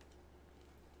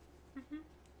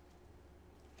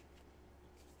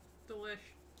 Delish.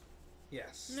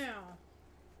 Yes. Now,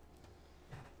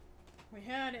 we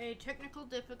had a technical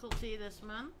difficulty this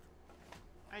month.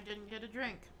 I didn't get a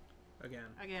drink.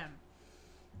 Again.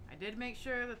 I did make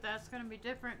sure that that's going to be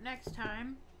different next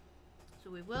time. So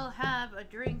we will have a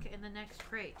drink in the next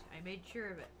crate. I made sure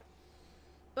of it.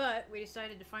 But we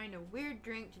decided to find a weird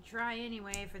drink to try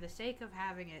anyway for the sake of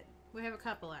having it. We have a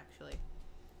couple, actually.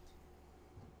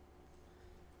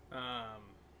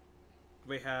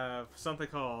 We have something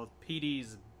called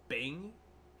PD's Bing,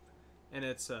 and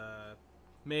it's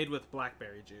made with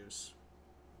blackberry juice.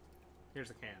 Here's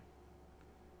a can. It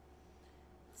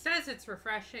says it's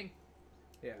refreshing.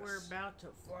 Yes. We're about to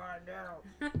find out.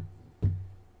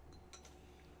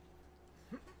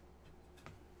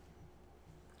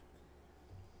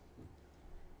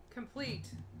 Complete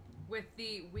with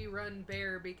the "we run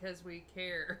bear because we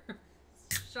care"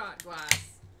 shot glass.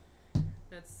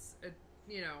 That's a,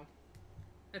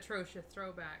 atrocious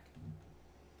throwback.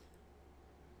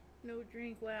 No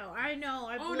drink. Wow. I know.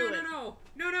 I Oh blew no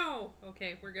it. no!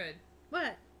 Okay, we're good.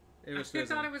 What? It was I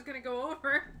thought it was gonna go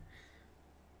over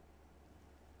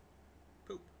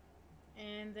poop.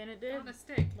 And then it did. on a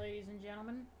stick. Ladies and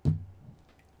gentlemen.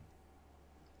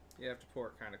 You have to pour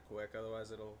it kind of quick,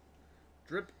 otherwise it'll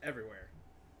drip everywhere.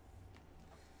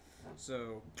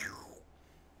 So,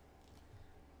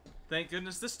 thank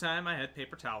goodness this time I had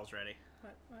paper towels ready.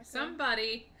 What?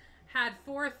 Somebody had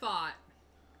forethought.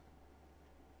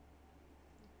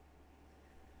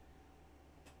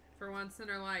 For once in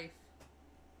her life.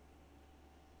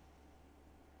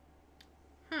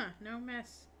 Huh? No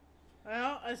mess.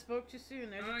 Well, I spoke too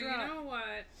soon. There's a You drop. know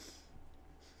what?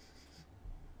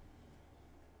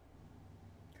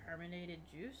 Carbonated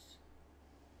juice.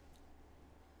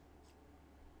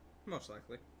 Most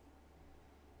likely.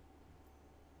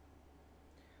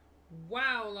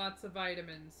 Wow, lots of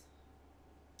vitamins.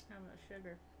 How about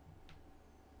sugar?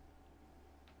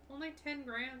 Only 10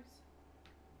 grams.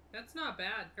 That's not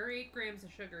bad. Or 8 grams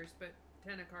of sugars, but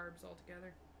 10 of carbs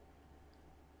altogether.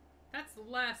 That's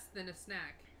less than a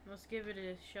snack. Let's give it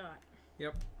a shot.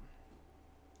 Yep.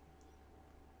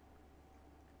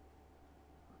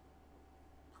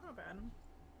 Not bad.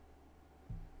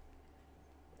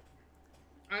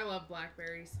 I love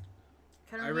blackberries.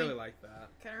 I really like that.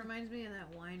 Kind of reminds me of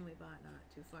that wine we bought not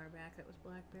too far back that was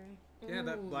blackberry. Yeah,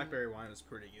 that Ooh. blackberry wine is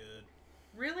pretty good.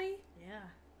 Really? Yeah.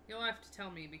 You'll have to tell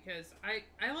me because I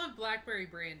love blackberry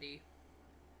brandy.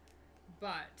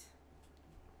 But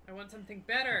I want something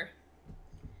better.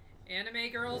 Anime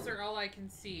girls are all I can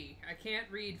see. I can't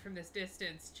read from this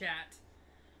distance, chat.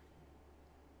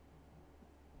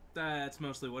 That's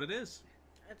mostly what it is.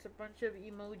 It's a bunch of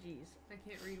emojis. I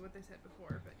can't read what they said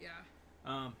before, but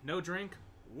yeah. No drink.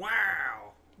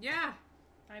 Wow! Yeah.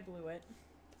 I blew it.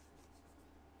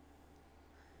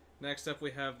 Next up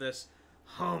we have this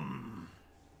hum.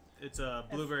 It's a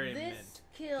blueberry mint. This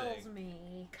kills thing.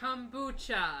 me.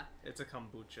 Kombucha. It's a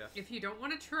kombucha. If you don't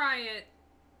want to try it,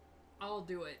 I'll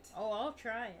do it. Oh, I'll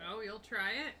try it. Oh, you'll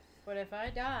try it? But if I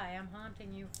die, I'm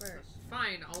haunting you first.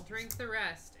 Fine, I'll drink the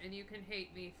rest, and you can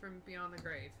hate me from beyond the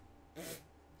grave.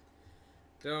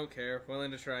 Don't care. Willing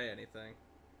to try anything.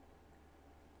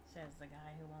 Says the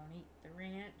guy who won't eat the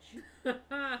ranch.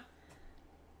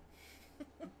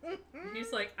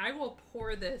 He's like, I will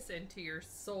pour this into your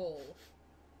soul.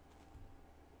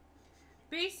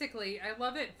 Basically, I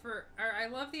love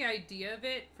the idea of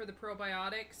it for the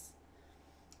probiotics.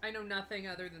 I know nothing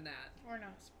other than that. We're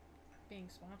not being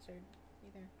sponsored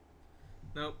either.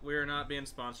 Nope, we are not being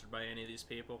sponsored by any of these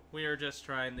people. We are just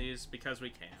trying these because we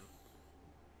can. I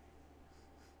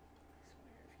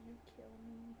swear, if you kill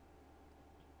me.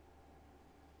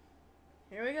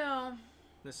 Here we go.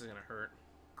 This is gonna hurt.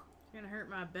 It's gonna hurt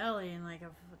my belly in like a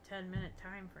 10-minute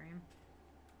time frame.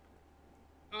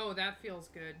 Oh, that feels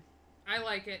good. I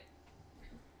like it.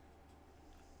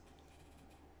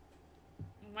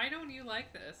 Why don't you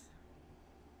like this?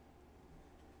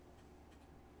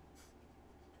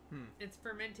 It's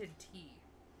fermented tea.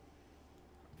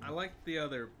 I like the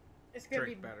other It's gonna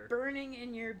drink be better. burning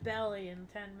in your belly in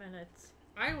 10 minutes.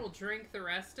 I will drink the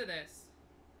rest of this.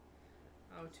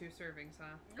 Oh, 2 servings,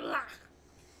 huh?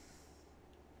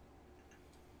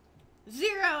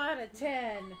 0 out of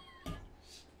 10.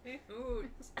 Ooh.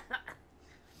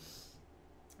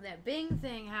 That Bing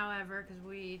thing, however, because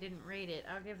we didn't rate it,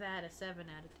 I'll give that a 7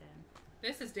 out of 10.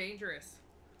 This is dangerous.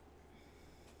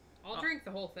 I'll Oh. drink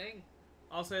the whole thing.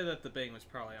 I'll say that the Bing was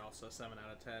probably also a 7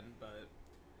 out of 10, but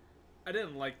I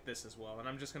didn't like this as well, and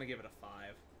I'm just gonna give it a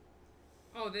 5.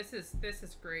 Oh, this is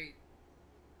great.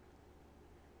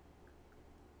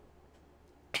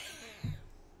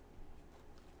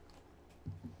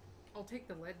 I'll take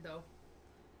the lid though.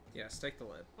 Yes, take the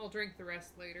lid. I'll drink the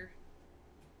rest later.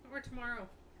 Or tomorrow.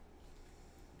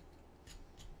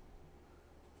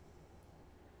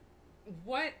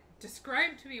 What?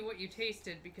 Describe to me what you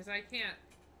tasted because I can't.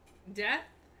 Death?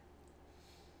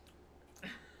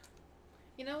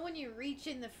 You know when you reach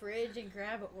in the fridge and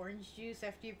grab orange juice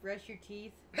after you brush your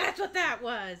teeth? That's what that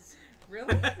was.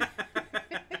 Really?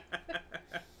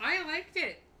 I liked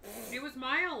it. It was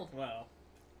mild. Well,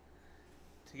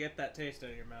 to get that taste out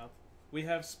of your mouth, we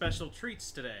have special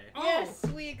treats today. Oh. Yes,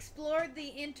 we explored the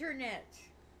internet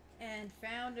and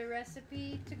found a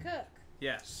recipe to cook.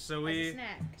 Yes, so As a we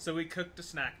snack. cooked a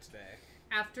snack today.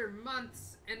 After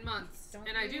months and months, Don't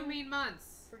and I do you mean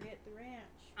months, Forget the ranch.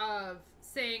 of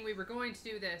saying we were going to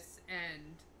do this and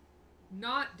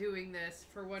not doing this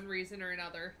for one reason or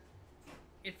another,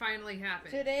 it finally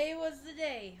happened. Today was the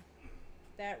day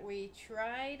that we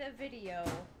tried a video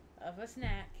of a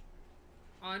snack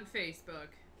On Facebook.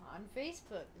 on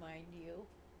Facebook, mind you.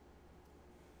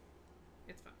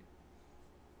 It's fine.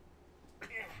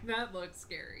 That looks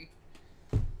scary.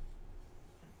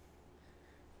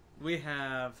 We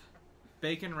have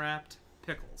bacon wrapped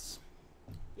pickles.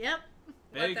 Yep.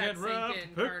 Let that Bacon sink wrapped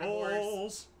in, carnivores.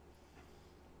 pickles.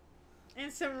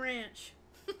 And some ranch.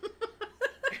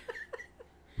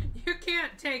 You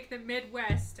can't take the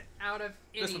Midwest out of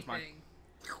This one's mine. anything.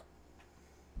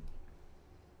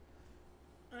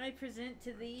 I present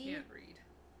to thee. Can't read.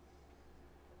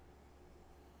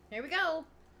 Here we go.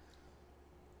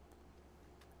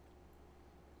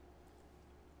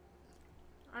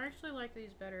 I actually like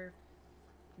these better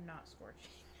not scorching.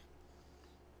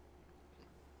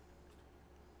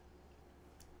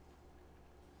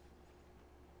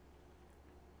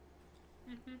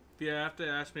 Mm-hmm. If you have to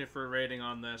ask me for a rating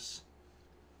on this,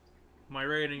 my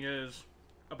rating is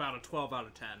about a 12 out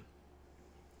of 10.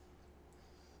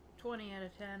 20 out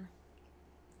of 10.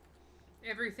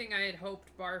 Everything I had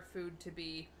hoped bar food to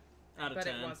be, Out of but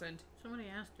 10. it wasn't. Somebody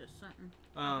asked us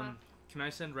something. Can I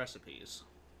send recipes?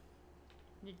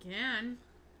 You can.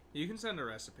 You can send a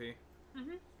recipe.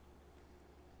 Mm-hmm.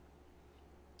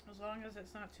 As long as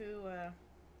it's not too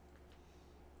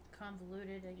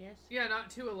convoluted, I guess. Yeah, not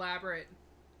too elaborate.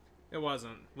 It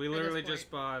wasn't. We this literally point.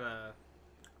 just bought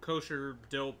kosher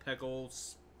dill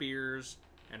pickles, spears,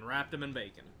 and wrapped them in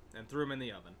bacon and threw them in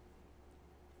the oven.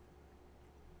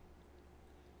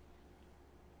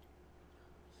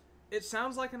 It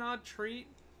sounds like an odd treat,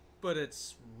 but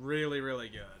it's really, really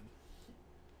good.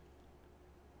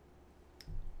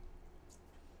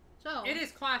 So, It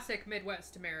is classic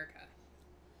Midwest America.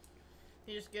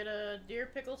 you just get a deer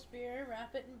pickle spear,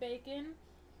 wrap it in bacon,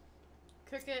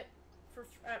 cook it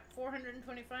at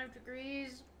 425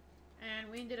 degrees, and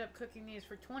we ended up cooking these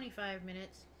for 25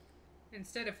 minutes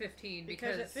Instead of 15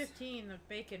 because at 15 the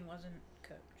bacon wasn't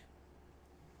cooked.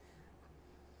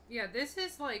 Yeah, this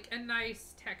is like a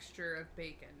nice texture of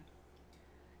bacon.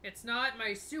 It's not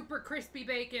my super crispy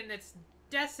bacon that's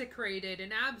desecrated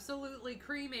and absolutely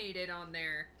cremated on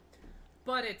there.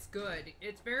 But it's good.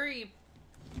 It's very,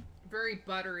 very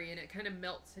buttery and it kind of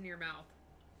melts in your mouth.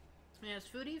 Yeah, it's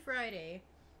Foodie Friday.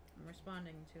 I'm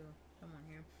responding to someone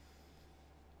here.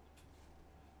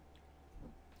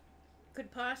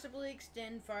 Could possibly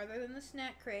extend farther than the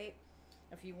snack crate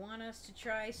if you want us to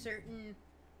try certain,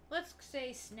 let's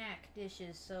say, snack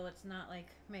dishes, so it's not like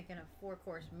making a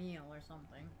 4-course meal or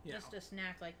something. Yeah. Just a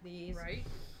snack like these. Right?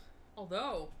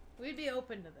 Although, We'd be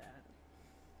open to that.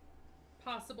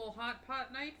 possible hot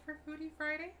pot night for Foodie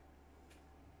Friday?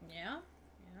 Yeah?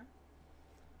 Yeah.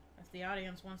 If the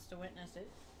audience wants to witness it.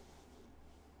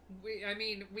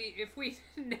 If we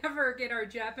never get our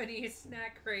Japanese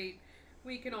snack crate,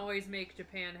 we can always make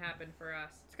Japan happen for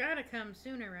us. It's gotta come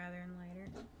sooner rather than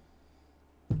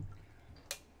later.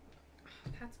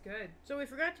 That's good. So we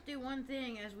forgot to do one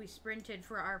thing as we sprinted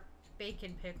for our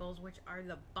bacon pickles, which are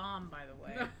the bomb, by the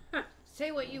way.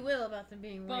 Say what you will about them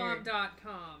being weird,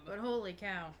 Bomb.com. but holy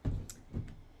cow.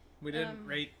 We didn't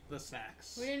rate the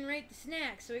snacks. We didn't rate the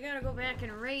snacks, so we gotta go back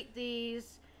and rate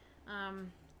these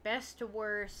best to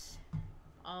worst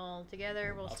all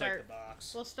together. I'll take the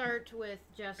box. We'll start with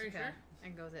Jessica sure?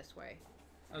 and go this way.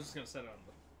 I was just going to set it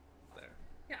on there.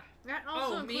 Yeah. That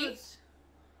also Oh, me? includes.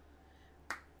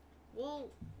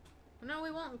 No,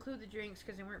 we won't include the drinks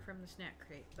because they weren't from the snack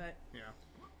crate, but Yeah.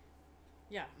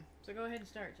 yeah. So go ahead and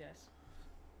start, Jess.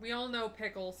 We all know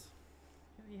pickles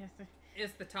Yeah.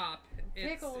 is the top.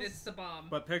 Pickles. It's the bomb.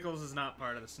 But pickles is not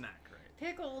part of the snack, right?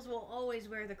 Pickles will always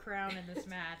wear the crown in this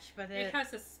match, but It it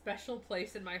has a special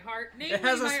place in my heart, namely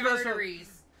has a my special-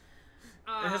 arteries.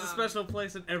 It has a special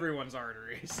place in everyone's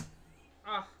arteries.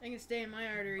 Ah, I can stay in my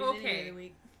arteries any day Okay. of the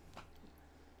week.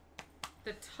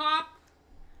 the top.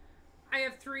 I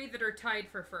have 3 that are tied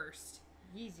for first.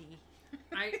 Easy.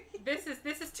 This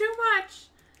is too much.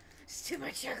 It's too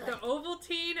much The chocolate.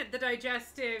 Ovaltine, the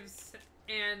digestives,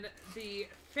 and the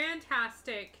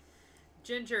fantastic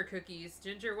ginger cookies,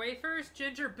 ginger wafers,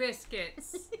 ginger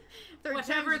biscuits. Third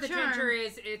Whatever time's the a charm. ginger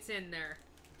is, it's in there.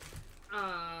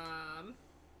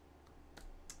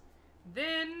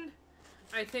 Then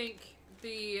I think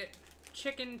the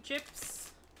chicken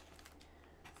chips,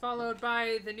 followed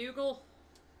by the nougat.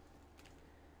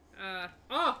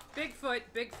 Oh, Bigfoot.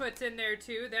 Bigfoot's in there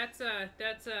too. That's a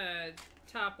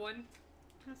top one.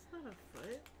 That's not a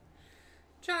foot.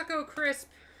 Choco Crisp,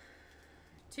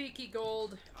 Tiki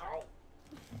Gold,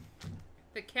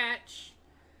 the Catch,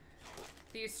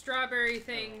 these strawberry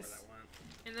things,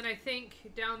 and then I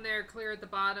think down there, clear at the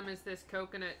bottom, is this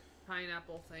coconut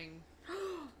pineapple thing.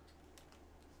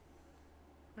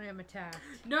 I am attacked.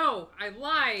 No, I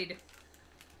lied.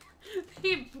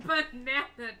 The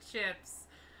banana chips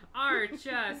are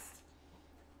just...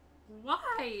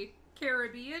 Why,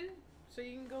 Caribbean? So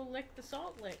you can go lick the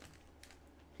salt lick.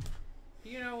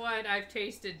 You know what? I've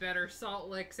tasted better salt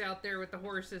licks out there with the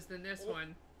horses than this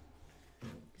one.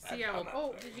 See how...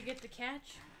 Oh, did you get the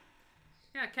catch?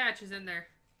 Yeah, Catch is in there.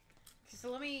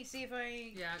 So let me see if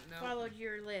I followed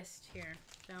your list here.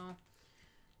 So...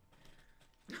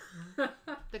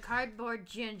 the cardboard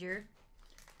ginger,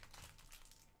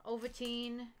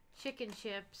 Ovaltine, chicken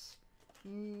chips,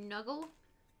 Nuggle,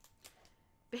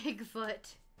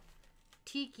 Bigfoot,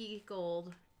 Tiki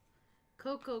Gold,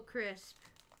 Cocoa Crisp.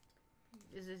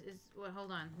 Well,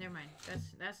 hold on, never mind.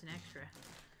 That's an extra.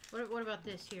 What about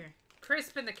this here?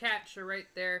 Crisp and the Catch are right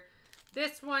there.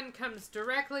 This one comes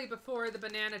directly before the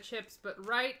banana chips, but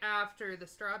right after the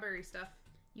strawberry stuff.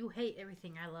 You hate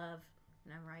everything I love.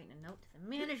 And I'm writing a note to the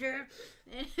manager.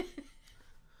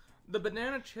 The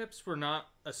banana chips were not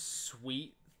a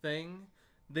sweet thing.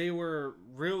 They were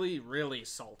really, really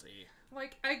salty.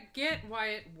 Like, I get why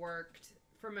it worked.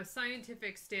 From a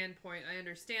scientific standpoint, I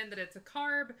understand that it's a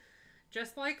carb,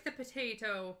 just like the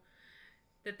potato,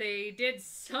 that they did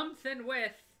something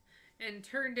with and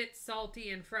turned it salty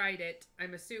and fried it,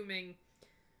 I'm assuming.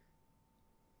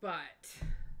 But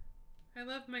I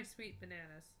love my sweet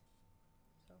bananas.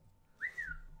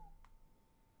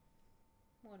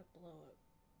 What a blow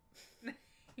up.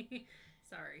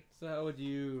 Sorry. So how would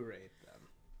you rate them?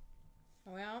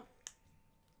 Well,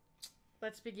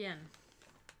 let's begin.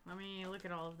 Let me look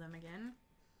at all of them again.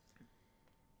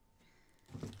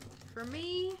 For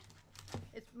me,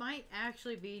 it might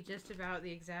actually be just about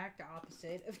the exact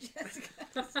opposite of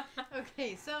Jessica's.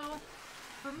 Okay, so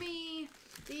for me,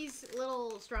 these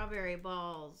little strawberry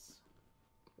balls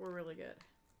were really good.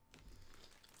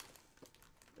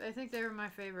 I think they were my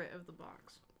favorite of the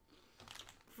box.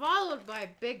 Followed by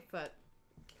Bigfoot.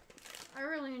 I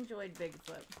really enjoyed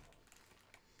Bigfoot.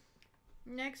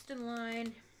 Next in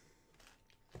line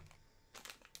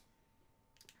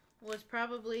was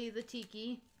probably the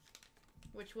Tiki,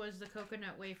 which was the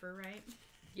coconut wafer, right?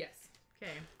 Yes.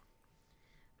 Okay.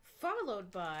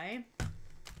 Followed by...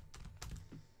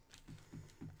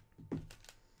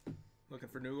 Looking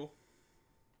for nougat?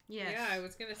 Yes. Yeah, I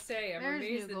was gonna say, I'm There's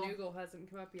amazed Nougat. the nougat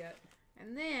hasn't come up yet.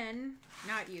 And then...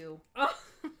 Not you. Oh!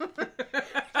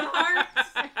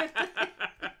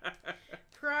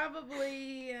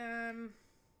 Probably,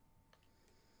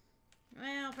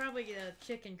 well, probably a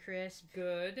chicken crisp.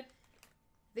 Good.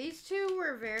 These two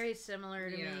were very similar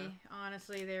to Yeah. me.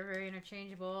 Honestly, they're very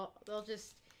interchangeable. They'll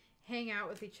just hang out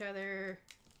with each other.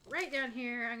 Right down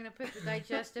here, I'm going to put the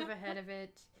digestive ahead of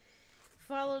it.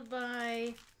 Followed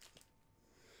by,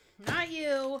 not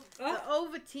you, the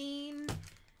Ovaltine.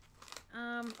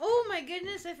 Oh my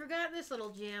goodness, I forgot this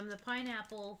little gem, the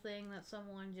pineapple thing that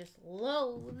someone just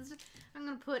loathes. I'm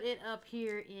going to put it up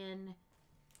here in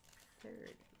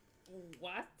third.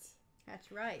 What?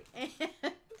 That's right.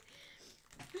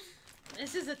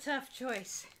 This is a tough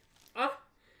choice.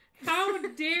 How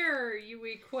dare you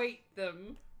equate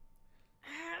them?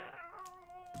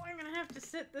 I'm going to have to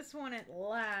sit this one at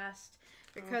last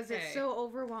because it's Okay. so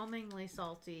overwhelmingly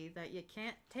salty that you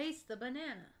can't taste the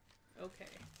banana. Okay.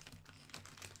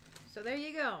 So there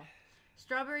you go.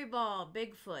 Strawberry ball,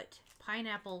 Bigfoot,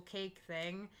 pineapple cake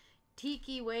thing,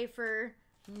 tiki wafer,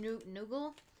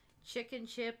 nougat, chicken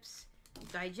chips,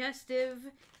 digestive,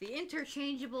 the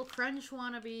interchangeable crunch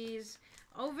wannabes,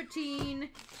 Ovaltine,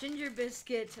 ginger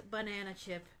biscuit, banana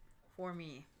chip for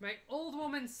me. My old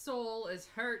woman's soul is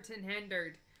hurt and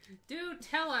hindered. Do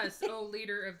tell us, O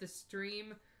leader of the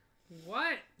stream,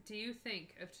 what do you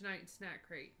think of tonight's snack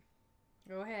crate?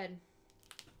 Go ahead.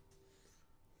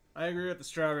 I agree with the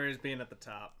strawberries being at the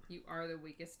top. You are the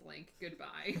weakest link.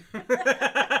 Goodbye.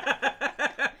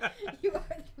 You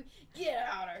are get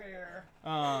out of here.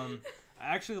 I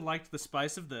actually liked the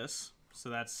spice of this, so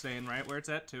that's staying right where it's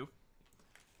at too.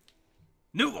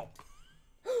 Nougat.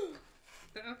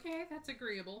 Okay, that's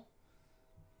agreeable.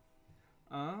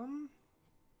 Where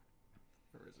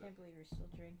is I can't it? believe you're still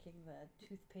drinking the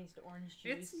toothpaste orange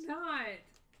juice. It's not.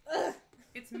 Ugh.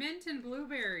 It's mint and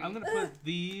blueberry. I'm gonna put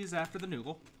these after the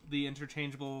Noogle, the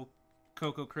interchangeable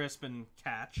Cocoa Crisp and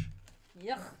Catch.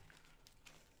 Yuck.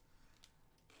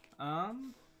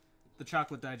 The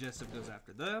chocolate digestive goes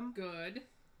after them. Good.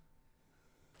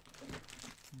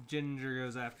 Ginger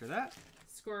goes after that.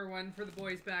 Score 1 for the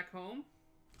boys back home.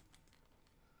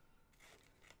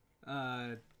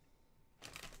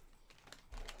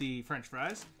 The French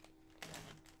fries.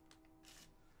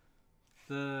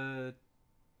 The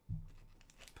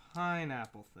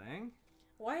pineapple thing.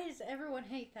 Why does everyone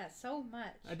hate that so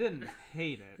much? I didn't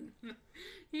hate it.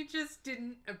 You just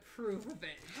didn't approve of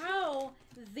it. How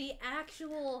the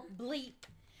actual bleep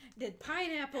did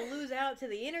pineapple lose out to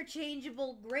the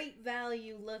interchangeable great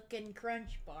value looking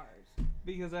crunch bars?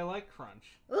 Because I like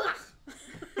crunch. Ugh.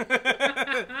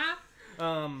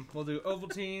 We'll do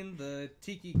Ovaltine, the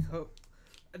Tiki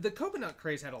The coconut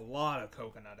craze had a lot of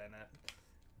coconut in it.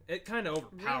 It kind of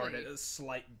overpowered Really? it a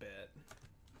slight bit.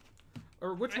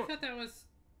 Or which I one? thought that was...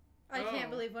 I Oh. can't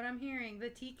believe what I'm hearing. The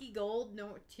tiki gold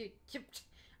chipped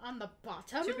on the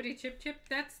bottom. Chippity chip chip.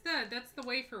 That's the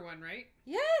wafer one, right?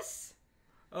 Yes.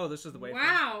 Oh, this is the wafer.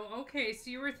 Wow. Okay, so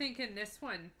you were thinking this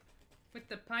one with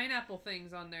the pineapple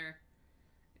things on there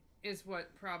is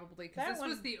what probably, because That this one-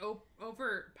 was the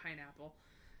over pineapple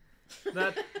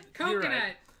That you're coconut.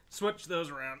 right. Switch those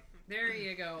around. There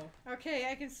you go. Okay,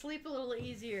 I can sleep a little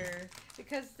easier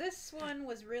because this one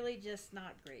was really just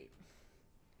not great.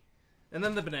 And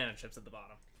then the banana chips at the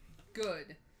bottom.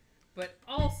 Good, but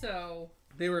also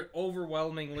They were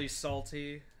overwhelmingly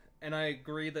salty, and I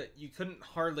agree that you couldn't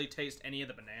hardly taste any of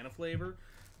the banana flavor.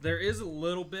 There is a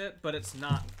little bit, but it's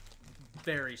not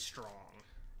very strong.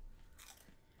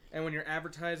 And when you're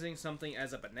advertising something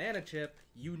as a banana chip,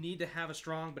 you need to have a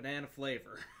strong banana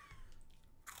flavor.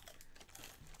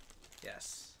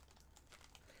 Yes.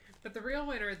 but the real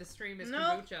winner of the stream is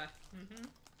Nope. kombucha.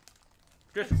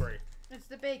 Disagree. It's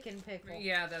the bacon pickle.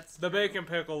 Yeah, that's The true. bacon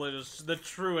pickle is the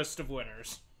truest of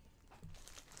winners.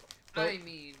 I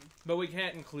mean, But we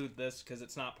can't include this because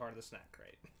it's not part of the snack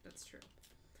crate. that's true.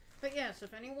 But yes,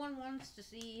 if anyone wants to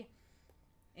see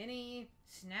any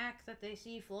snack that they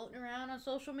see floating around on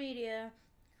social media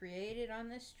created on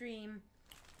this stream,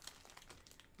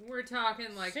 We're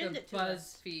talking like Send the it to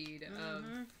us. BuzzFeed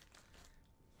Mhm.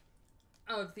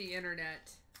 of the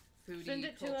internet foodie send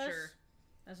it to culture. us.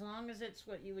 As long as it's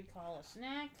what you would call a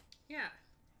snack, Yeah,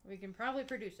 we can probably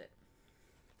produce it.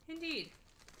 indeed.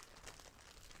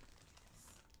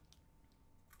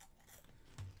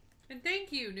 And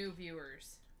thank you, new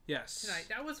viewers, Yes. tonight.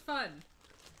 That was fun.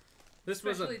 This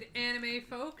was Especially a the anime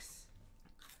folks.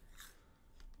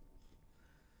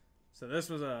 this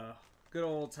was a good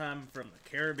old time from the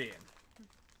Caribbean.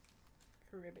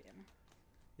 Caribbean.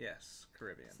 Yes,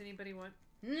 Caribbean. Does anybody want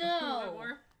No!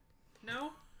 more?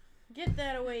 No? Get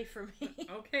that away from me.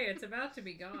 Okay, it's about to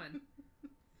be gone.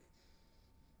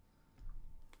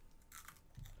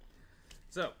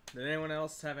 So, did anyone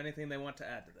else have anything they want to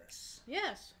add to this?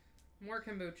 Yes. More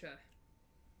kombucha.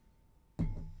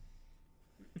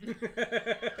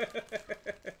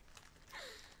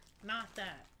 Not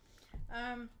that.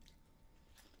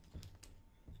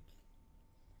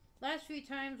 Last few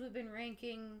times we've been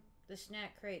ranking the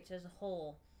snack crates as a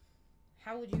whole.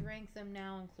 How would you rank them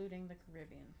now, including the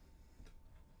Caribbean?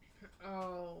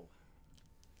 Oh.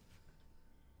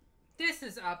 This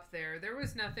is up there. There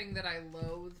was nothing that I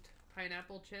loathed.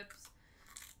 Pineapple chips.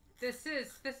 This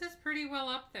is pretty well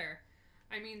up there.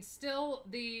 I mean, still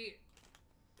the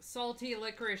salty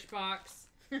licorice box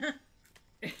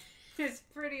is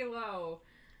pretty low.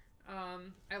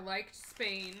 I liked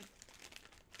Spain.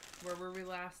 Where were we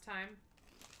last time?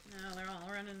 No, they're all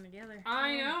running together.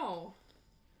 I know.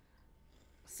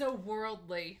 So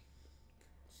worldly.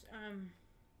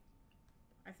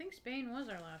 I think Spain was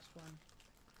our last one.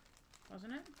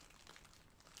 Wasn't it?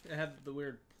 It had the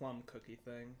weird plum cookie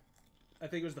thing. I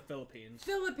think it was the Philippines.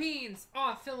 Philippines!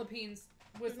 Oh, Philippines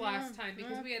was last Yeah, time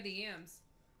because yeah. we had the yams.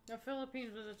 The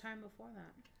Philippines was a time before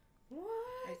that. What?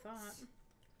 I thought.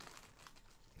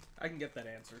 I can get that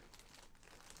answer.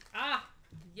 Ah,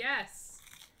 yes.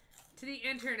 To the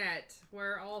internet,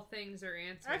 where all things are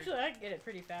answered. Actually, I can get it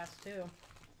pretty fast too.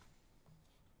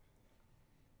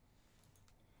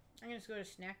 I'm gonna just go to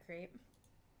snack crate.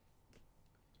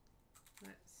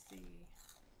 Let's see.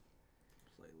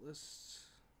 Playlist.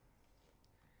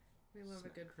 We love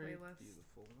Snack a good crate, playlist.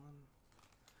 Beautiful one.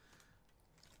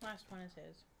 Last one is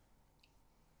his.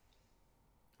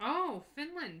 Oh,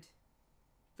 Finland.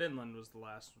 Finland was the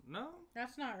last one. No?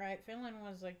 That's not right. Finland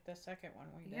was like the second one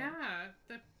we did. Yeah.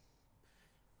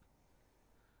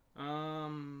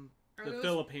 Are The those-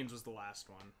 Philippines was the last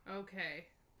one. Okay.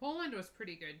 Poland was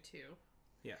pretty good too.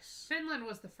 Yes. Finland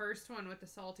was the first one with the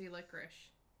salty licorice,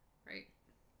 right?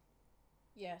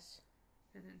 Yes.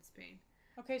 And then Spain.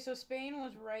 Okay, so Spain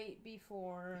was right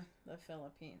before the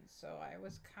Philippines, so I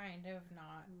was kind of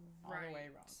not all the way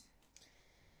wrong.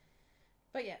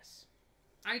 But yes.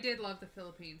 I did love the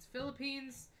Philippines.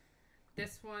 Philippines,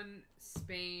 this one,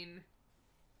 Spain.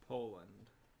 Poland.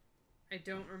 I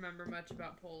don't remember much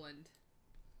about Poland.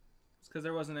 It's because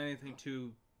there wasn't anything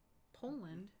too...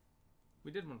 Poland? We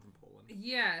did one from Poland.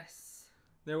 Yes.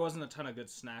 There wasn't a ton of good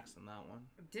snacks in that one.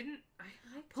 I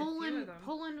liked a few of Poland. them.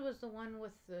 Poland was the one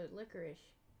with the licorice.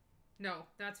 No,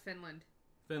 that's Finland.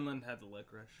 Finland had the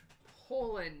licorice.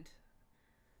 Poland.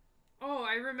 Oh,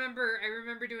 I remember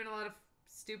doing a lot of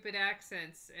stupid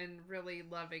accents and really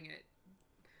loving it.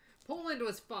 Poland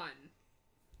was fun.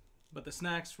 But the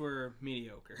snacks were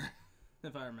mediocre,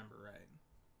 if I remember right.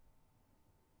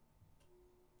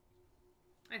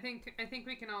 I think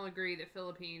we can all agree that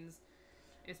Philippines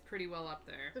is pretty well up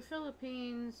there. The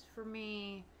Philippines, for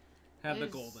me, Had the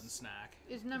is- golden snack.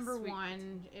 is number Sweet.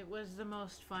 one. It was the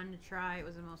most fun to try. It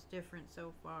was the most different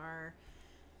so far.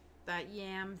 That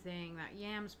yam thing, that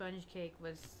yam sponge cake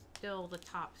was still the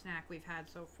top snack we've had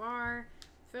so far.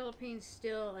 Philippines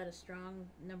still at a strong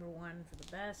number one for the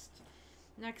best.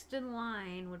 Next in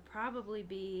line would probably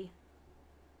be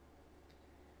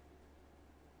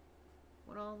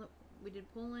we did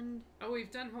Poland. Oh,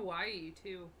 we've done Hawaii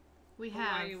too. We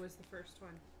have Hawaii was the first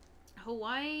one.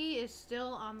 Hawaii is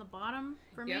still on the bottom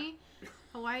for Yep. me.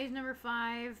 Hawaii is number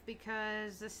 5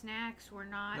 because the snacks were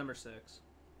not Number 6.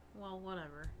 well,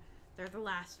 whatever. They're the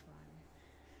last one.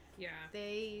 Yeah.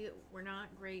 They were not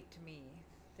great to me.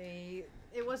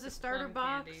 It was a starter Plum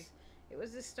box. candy. It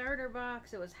was a starter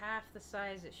box. It was half the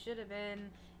size it should have been.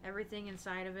 Everything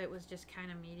inside of it was just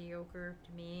kind of mediocre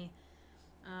to me.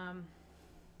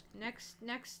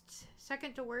 Next,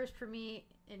 second to worst for me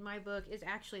in my book is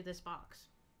actually this box.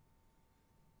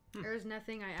 There's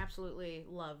nothing I absolutely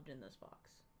loved in this box.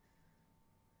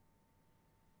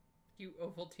 You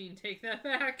Ovaltine, take that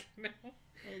back. No.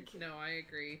 Like, No, I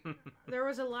agree. there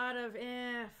was a lot of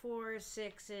 4s,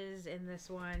 6s in this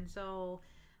one. So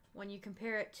when you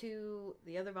compare it to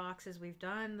the other boxes we've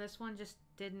done, this one just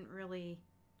didn't really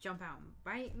jump out and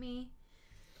bite me.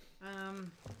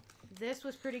 This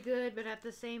was pretty good, but at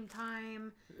the same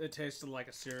time, It tasted like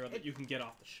a cereal that you can get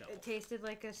off the shelf. it tasted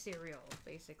like a cereal,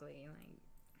 basically.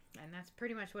 And that's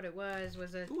pretty much what it was.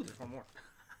 Was a Ooh, there's one more.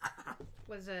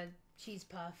 cheese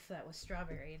puff that was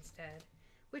strawberry instead,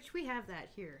 which we have that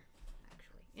here,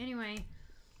 actually. Anyway,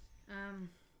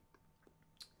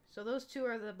 so those two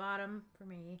are the bottom for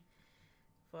me.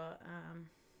 But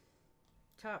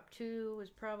top 2 was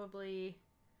probably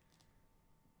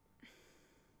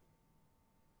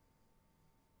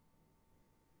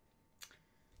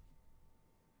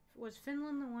was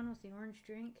Finland the one with the orange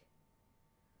drink?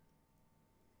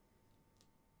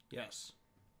 Yes.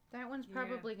 That one's Yeah.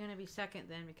 probably going to be second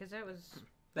then, because that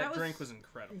That was- drink was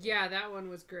incredible. Yeah, that one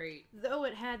was great. though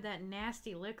it had that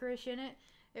nasty licorice in it,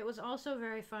 it was also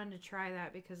very fun to try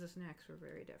that because the snacks were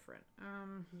very different.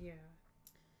 Yeah.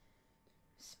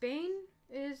 Spain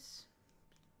is,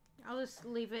 I'll just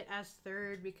leave it as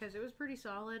third because it was pretty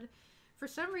solid. For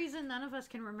some reason, none of us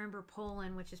can remember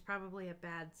Poland, which is probably a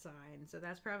bad sign. So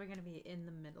that's probably going to be in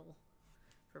the middle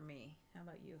for me. How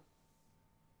about you?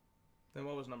 Then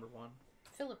what was number 1?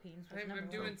 Philippines was number I'm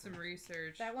one. doing some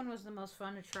research. That one was the most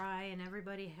fun to try, and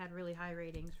everybody had really high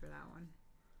ratings for that one.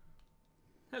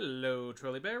 Hello,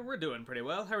 Trolley Bear. We're doing pretty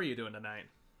well. How are you doing tonight?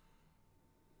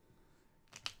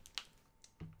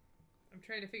 I'm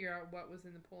trying to figure out what was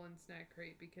in the Poland snack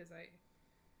crate because I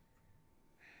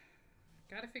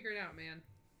gotta figure it out, man.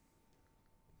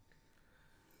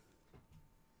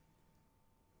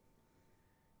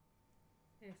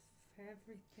 If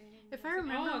everything. If I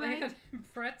remember they right-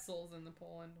 had pretzels in the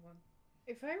Poland one.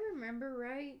 If I remember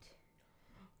right,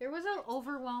 there was an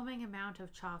overwhelming amount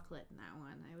of chocolate in that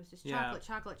one. It was just Yeah. chocolate,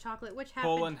 chocolate, chocolate, which happened.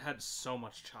 Poland had so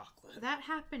much chocolate. That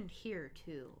happened here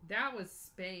too. That was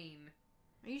Spain.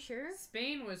 Are you sure?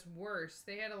 Spain was worse.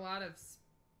 They had a lot of.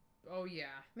 Oh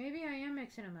yeah. Maybe I am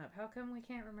mixing them up. How come we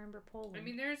can't remember Poland? I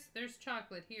mean, there's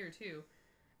chocolate here too.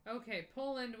 Okay,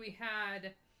 Poland. We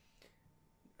had.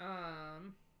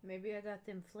 Maybe I got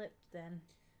them flipped then.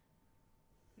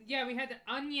 Yeah, we had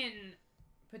the onion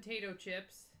potato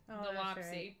chips, Oh, the that's Lopsy.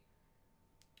 right.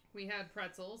 We had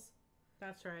pretzels.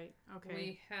 That's right. Okay.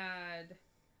 We had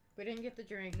We didn't get the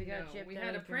drink. We got gypped We out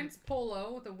had a of Prince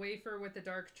Polo, the wafer with the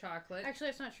dark chocolate. Actually,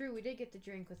 that's not true. We did get the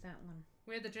drink with that one.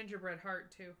 We had the gingerbread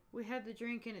heart, too. We had the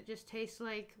drink, and it just tastes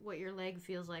like what your leg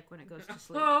feels like when it goes to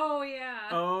sleep. Oh, yeah.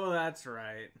 Oh, that's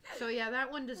right. So, yeah,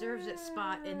 that one deserves its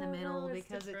spot in the middle it's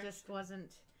because it just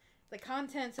wasn't... The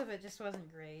contents of it just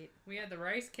wasn't great. We had the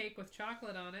rice cake with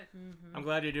chocolate on it. Mm-hmm. I'm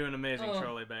glad you're doing amazing,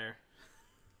 Trolley Bear.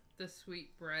 The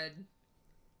sweet bread.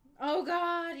 Oh,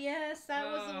 God, yes.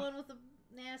 That was the one with the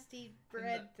nasty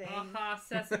bread thing. Aha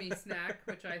sesame snack,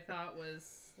 which I thought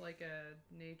was like a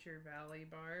Nature Valley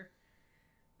bar.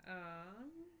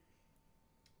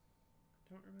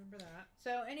 Don't remember that.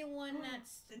 So anyone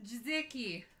that's The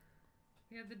Jiziki.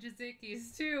 We had the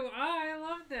Jizikis too. Oh, I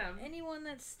love them.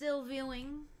 still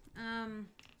viewing,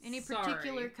 any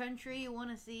particular country you want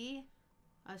to see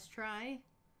us try?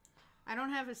 I don't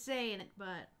have a say in it,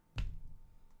 but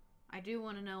I do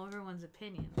want to know everyone's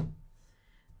opinion.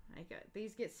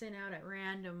 These get sent out at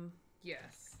random.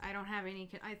 Yes. I don't have any.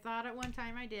 I thought at one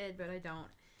time I did, but I don't.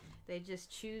 They just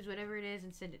choose whatever it is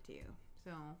and send it to you.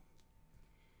 So.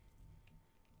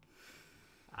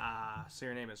 So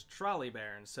your name is Trolley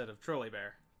Bear instead of Trolley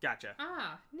Bear. Gotcha.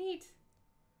 Ah, neat.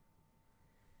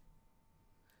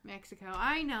 Mexico.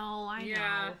 I know.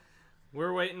 Yeah.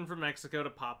 We're waiting for Mexico to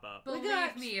pop up. We Believe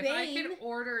got me, if I Spain. could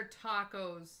order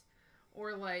tacos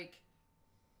or like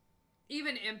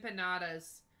even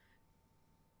empanadas,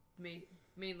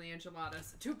 mainly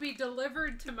enchiladas, to be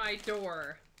delivered to my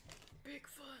door,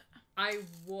 Bigfoot. I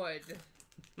would.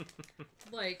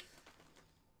 Like,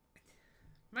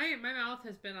 my mouth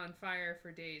has been on fire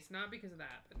for days, not because of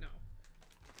that, but no.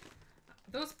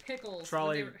 Those pickles.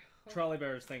 Trolley when they were- Trolley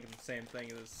Bear is thinking the same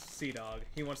thing as Sea Dog.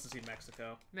 He wants to see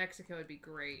Mexico. Mexico would be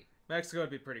great. Mexico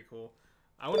would be pretty cool.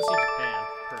 I want to see Japan,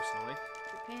 personally.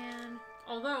 Japan.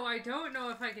 Although I don't know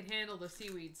if I can handle the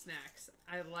seaweed snacks.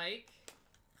 I like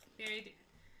the idea.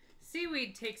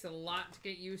 Seaweed takes a lot to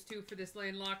get used to for this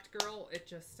landlocked girl. It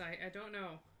just, I don't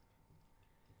know.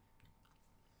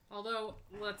 Although,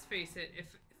 let's face it, if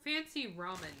fancy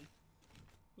ramen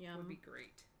Yum. would be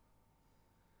great.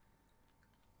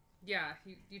 Yeah,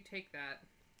 you take that.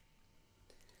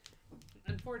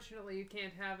 Unfortunately, you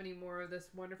can't have any more of this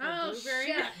wonderful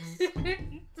blueberry.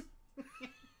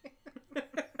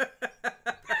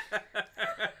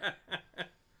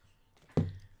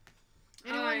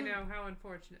 I know, how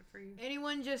unfortunate for you.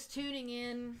 Anyone just tuning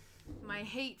in, my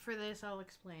hate for this, I'll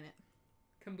explain it.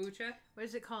 Kombucha? What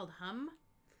is it called? Hum?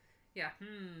 Yeah,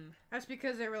 That's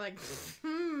because they were like,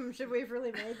 should we have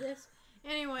really made this?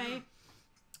 Anyway,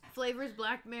 flavors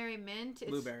blackberry mint.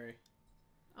 Blueberry.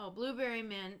 Blueberry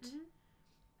mint.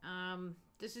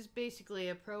 This is basically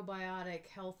a probiotic,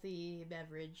 healthy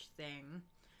beverage thing.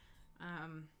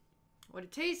 What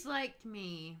it tastes like to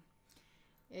me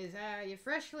is you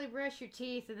freshly brush your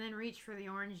teeth and then reach for the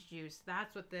orange juice.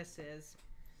 That's what this is.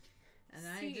 And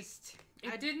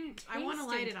I want to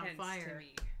light it on fire. To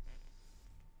me.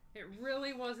 It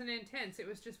really wasn't intense. It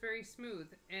was just very smooth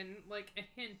and like a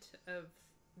hint of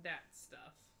that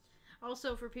stuff.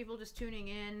 Also, for people just tuning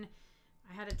in,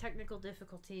 I had a technical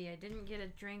difficulty. I didn't get a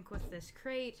drink with this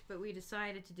crate, but we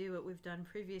decided to do what we've done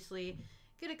previously.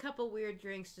 Get a couple weird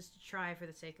drinks just to try for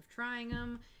the sake of trying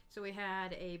them. So we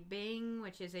had a Bing,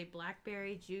 which is a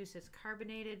blackberry juice. It's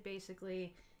carbonated,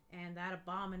 basically, and that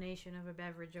abomination of a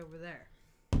beverage over there.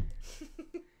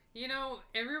 You know,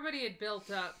 everybody had built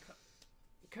up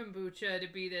kombucha to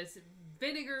be this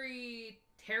vinegary,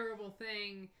 terrible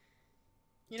thing.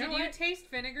 Did you taste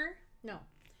vinegar? No.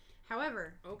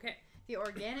 However, okay. The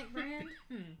organic brand,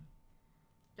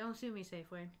 don't sue me,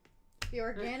 Safeway. The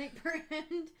organic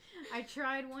brand, I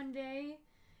tried one day,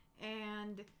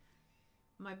 and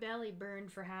my belly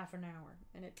burned for half an hour,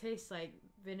 and it tastes like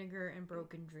vinegar and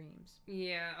broken dreams.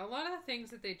 Yeah, a lot of the things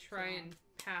that they try and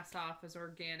pass off as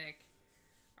organic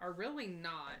are really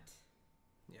not.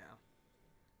 Yeah.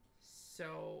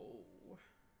 So,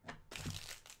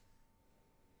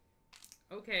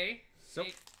 okay. So,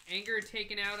 anger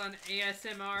taken out on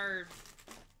ASMR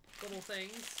little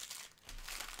things.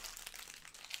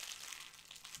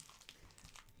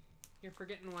 You're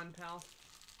forgetting one, pal.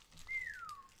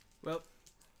 well,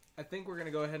 I think we're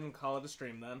gonna go ahead and call it a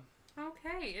stream then.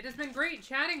 Okay, it has been great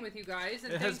chatting with you guys,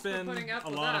 and It thanks has been for putting up a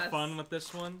with lot us. of fun with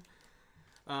this one.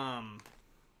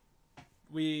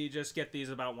 We just get these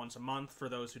about once a month for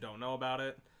those who don't know about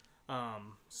it.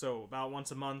 So about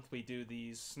once a month we do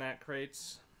these snack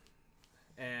crates,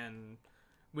 and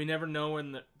we never know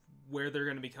where they're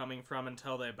going to be coming from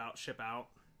until they about ship out,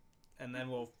 and then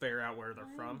we'll figure out where they're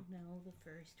from. No, the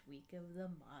first week of the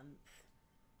month.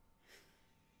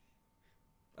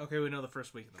 Okay, we know the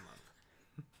first week of the month.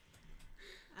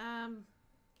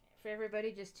 For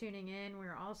everybody just tuning in,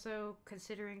 we're also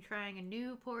considering trying a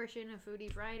new portion of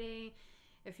Foodie Friday.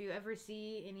 If you ever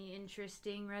see any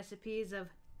interesting recipes of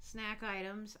snack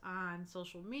items on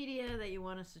social media that you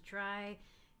want us to try,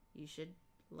 you should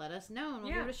let us know and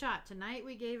we'll give it a shot. Tonight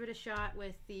we gave it a shot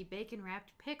with the bacon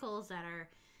wrapped pickles that are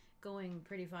going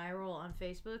pretty viral on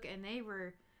Facebook, and they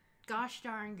were gosh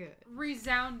darn good.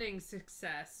 Resounding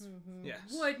success. Mm-hmm.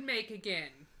 Yes. Would make again.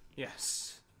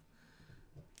 Yes.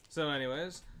 So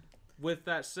anyways, with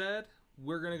that said,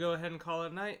 we're going to go ahead and call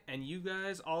it a night, and you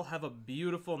guys all have a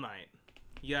beautiful night.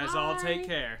 You guys all take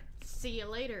care. See you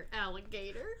later,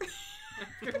 alligator.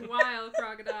 After a while,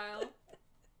 crocodile.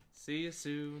 See you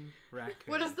soon, raccoon.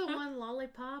 What is the one,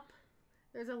 lollipop?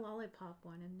 There's a lollipop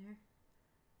one in there.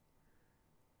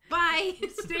 Bye.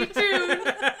 Stay tuned.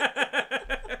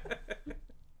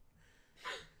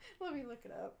 Let me look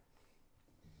it up.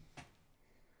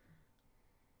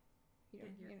 You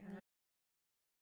don't,